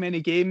playing as many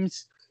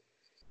games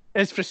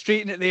is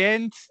frustrating at the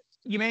end.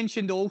 You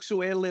mentioned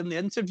also earlier in the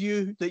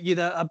interview that you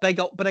had a big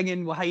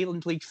upbringing with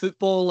Highland League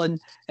football, and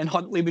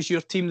Huntly was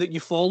your team that you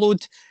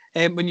followed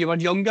when you were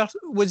younger.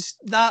 Was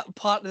that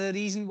part of the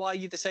reason why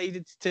you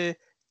decided to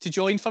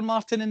join for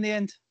Martin in the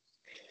end?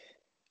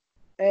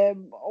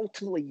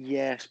 Ultimately,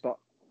 yes, but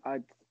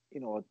I'd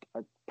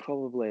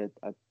probably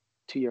a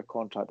 2-year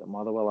contract at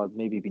Motherwell. I'd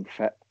maybe been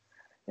fit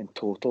in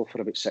total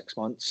for about 6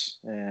 months.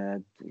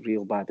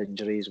 Real bad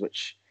injuries,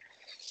 which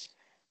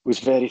was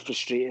very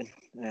frustrating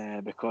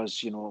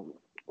because,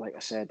 like I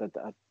said,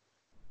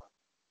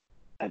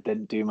 I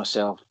didn't do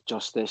myself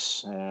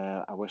justice.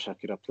 I wish I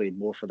could have played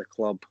more for the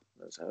club.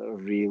 It's a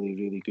really,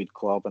 really good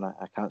club, and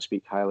I can't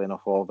speak highly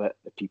enough of it.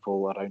 The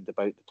people around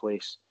about the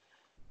place.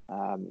 It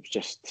was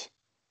just,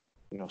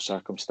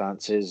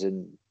 circumstances,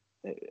 and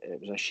it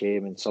was a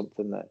shame and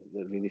something that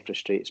really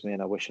frustrates me.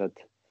 And I wish I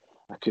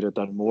could have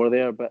done more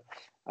there. But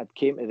I'd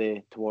came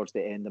towards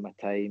the end of my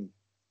time.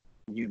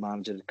 New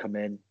manager had come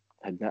in,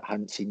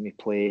 hadn't seen me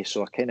play,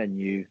 so I kind of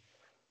knew,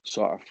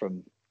 sort of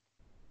from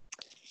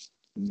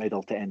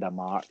middle to end of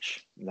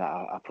March, that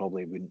I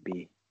probably wouldn't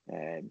be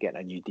getting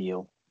a new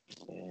deal.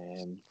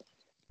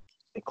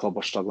 The club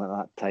were struggling at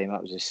that time.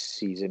 That was the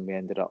season we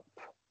ended up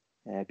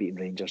beating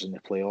Rangers in the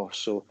playoffs.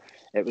 So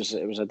it was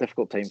a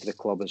difficult time for the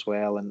club as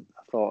well. And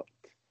I thought,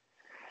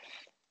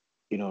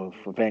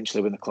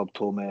 eventually when the club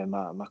told me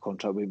my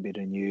contract wouldn't be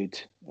renewed,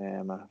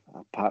 I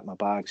packed my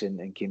bags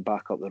and came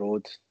back up the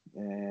road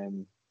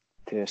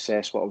to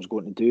assess what I was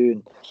going to do.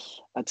 And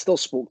I'd still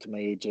spoke to my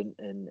agent,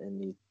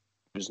 and he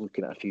was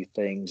looking at a few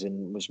things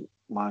and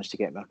managed to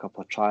get me a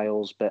couple of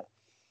trials. But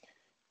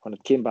when I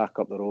came back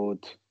up the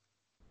road,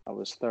 I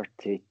was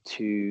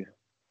 32,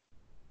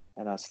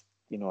 and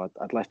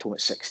I'd left home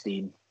at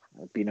 16.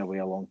 I'd been away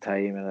a long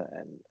time,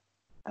 and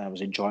I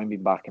was enjoying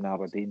being back in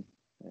Aberdeen.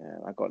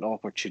 I got an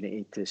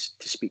opportunity to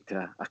speak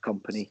to a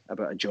company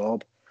about a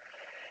job,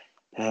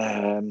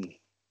 and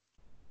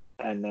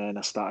then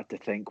I started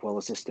to think, well,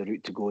 is this the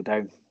route to go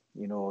down?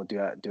 Do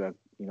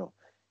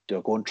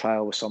I go on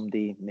trial with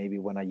somebody, maybe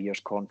win a year's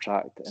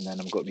contract, and then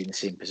I'm going to be in the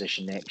same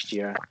position next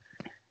year?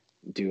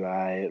 Do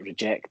I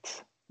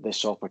reject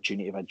this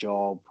opportunity of a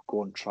job,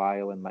 go on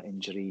trial, and my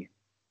injury,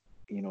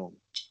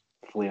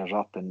 flares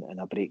up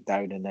and I break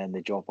down, and then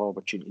the job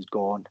opportunity's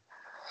gone?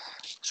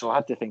 So I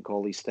had to think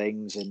all these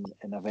things, and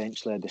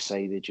eventually I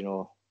decided,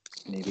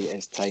 maybe it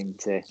is time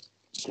to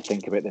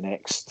think about the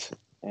next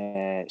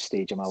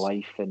stage of my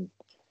life and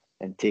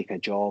take a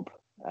job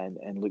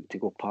and look to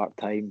go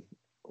part-time,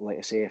 like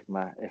I say, if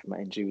my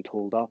injury would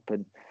hold up.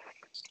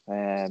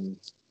 And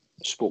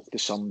spoke to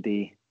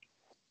somebody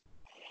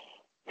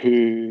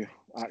who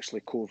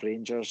actually, Cove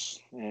Rangers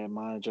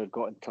manager,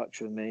 got in touch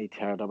with me. He'd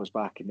heard I was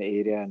back in the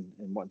area and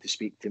wanted to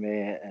speak to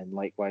me, and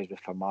likewise with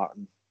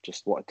Martin,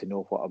 just wanted to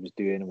know what I was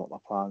doing and what my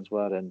plans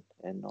were, and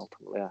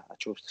ultimately I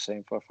chose to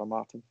sign for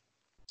Martin.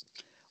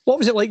 What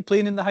was it like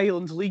playing in the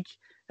Highlands League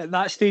at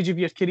that stage of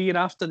your career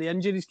after the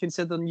injuries,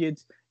 considering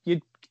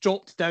you'd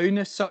dropped down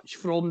as such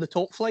from the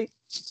top flight?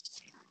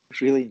 I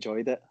really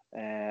enjoyed it.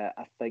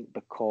 I think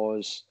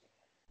because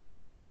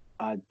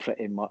I'd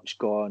pretty much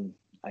gone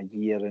a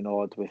year and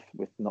odd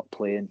with not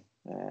playing.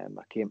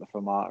 I came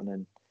to Martin,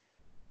 and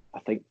I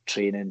think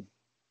training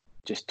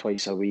just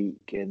twice a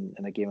week and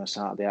a game on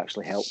Saturday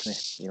actually helped me.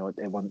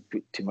 It wasn't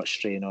put too much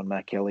strain on my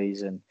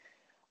Achilles, and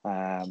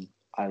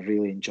I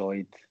really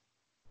enjoyed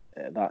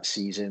that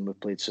season. We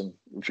played some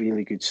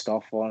really good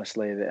stuff,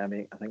 honestly. I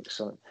think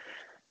some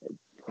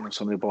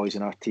of the boys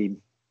in our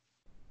team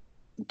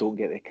don't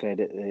get the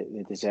credit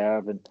they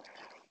deserve, and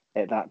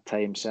at that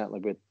time certainly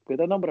we had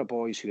a number of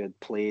boys who had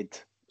played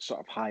sort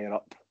of higher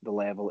up the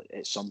level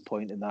at some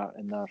point in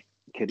their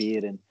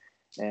career,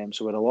 and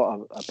so we had a lot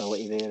of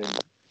ability there and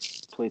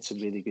played some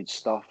really good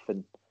stuff.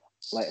 And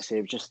like I say,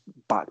 it was just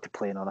back to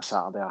playing on a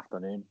Saturday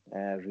afternoon.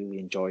 Really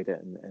enjoyed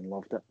it and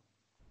loved it.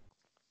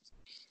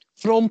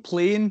 From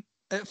playing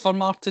for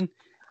Martin,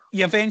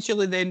 you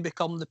eventually then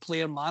become the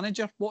player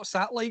manager. What's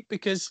that like?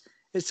 Because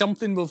it's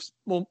something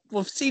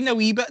we've seen a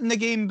wee bit in the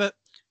game, but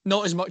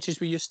not as much as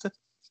we used to.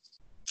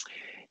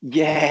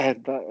 Yeah,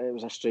 it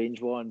was a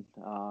strange one.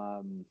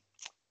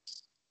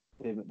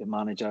 The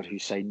manager who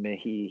signed me,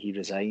 he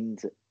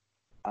resigned,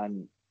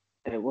 and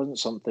it wasn't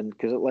something,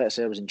 because like I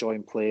said, I was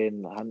enjoying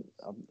playing.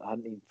 I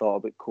hadn't even thought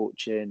about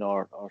coaching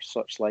or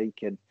such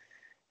like, and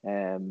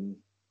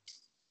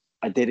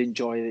I did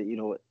enjoy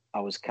that. I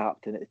was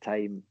captain at the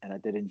time, and I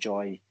did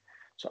enjoy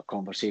sort of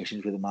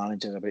conversations with the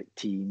manager about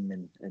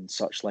team and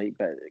such like.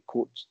 But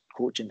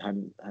coaching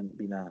hadn't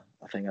been a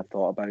thing I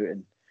thought about,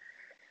 and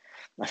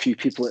a few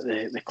people at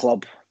the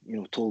club,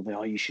 told me,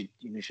 "Oh, you should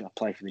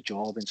apply for the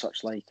job and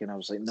such like." And I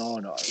was like, "No,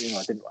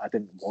 I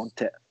didn't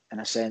want it. In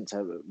a sense,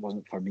 it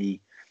wasn't for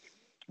me."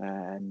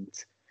 And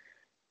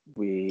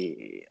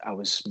I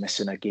was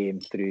missing a game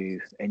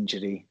through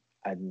injury,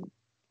 and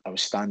I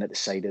was standing at the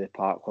side of the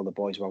park while the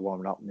boys were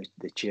warming up, and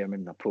the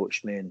chairman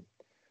approached me, and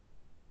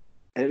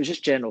it was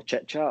just general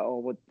chit chat. "Oh,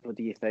 what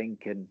do you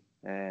think?"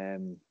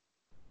 And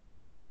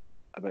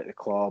about the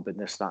club and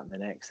this, that, and the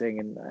next thing.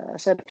 And I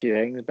said a few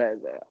things, but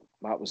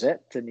that was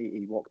it. And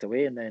he walked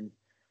away, and then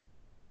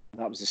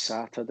that was the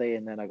Saturday.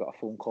 And then I got a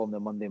phone call on the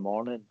Monday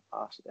morning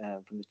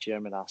from the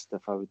chairman, asked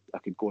if I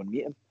could go and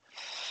meet him.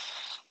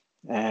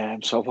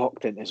 So I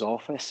walked into his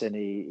office, and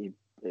he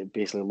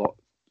basically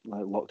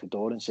like locked the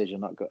door and says you're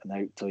not getting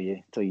out till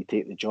you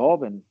take the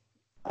job. And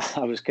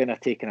I was kind of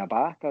taken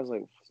aback. I was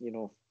like,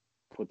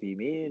 what do you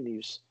mean? He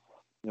was,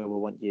 we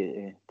want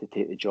you to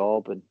take the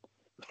job, and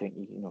we think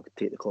you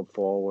take the club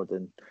forward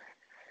and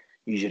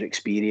use your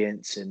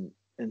experience and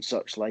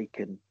such like.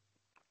 And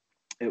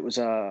it was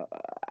I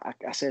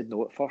said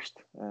no at first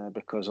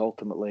because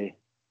ultimately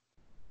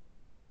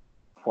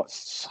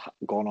what's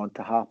gone on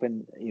to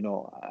happen,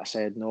 I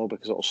said no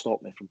because it'll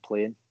stop me from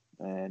playing.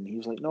 And he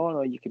was like,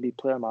 no, you can be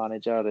player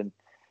manager,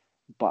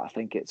 but I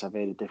think it's a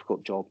very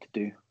difficult job to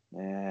do,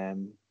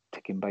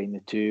 to combine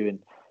the two.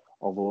 And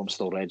although I'm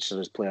still registered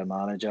as player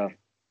manager,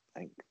 I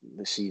think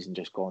the season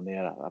just gone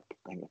there, I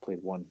think I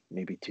played 1,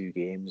 maybe 2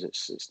 games.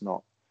 It's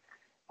not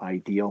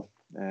ideal.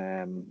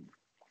 And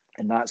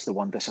that's the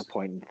one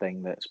disappointing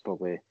thing, that's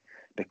probably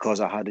because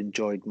I had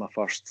enjoyed my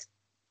first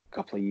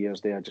couple of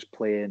years there just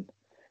playing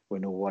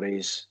with no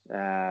worries,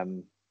 that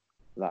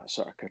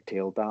sort of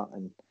curtailed that.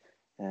 And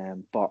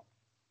but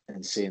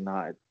in saying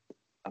that,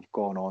 I've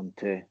gone on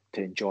to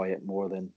enjoy it more than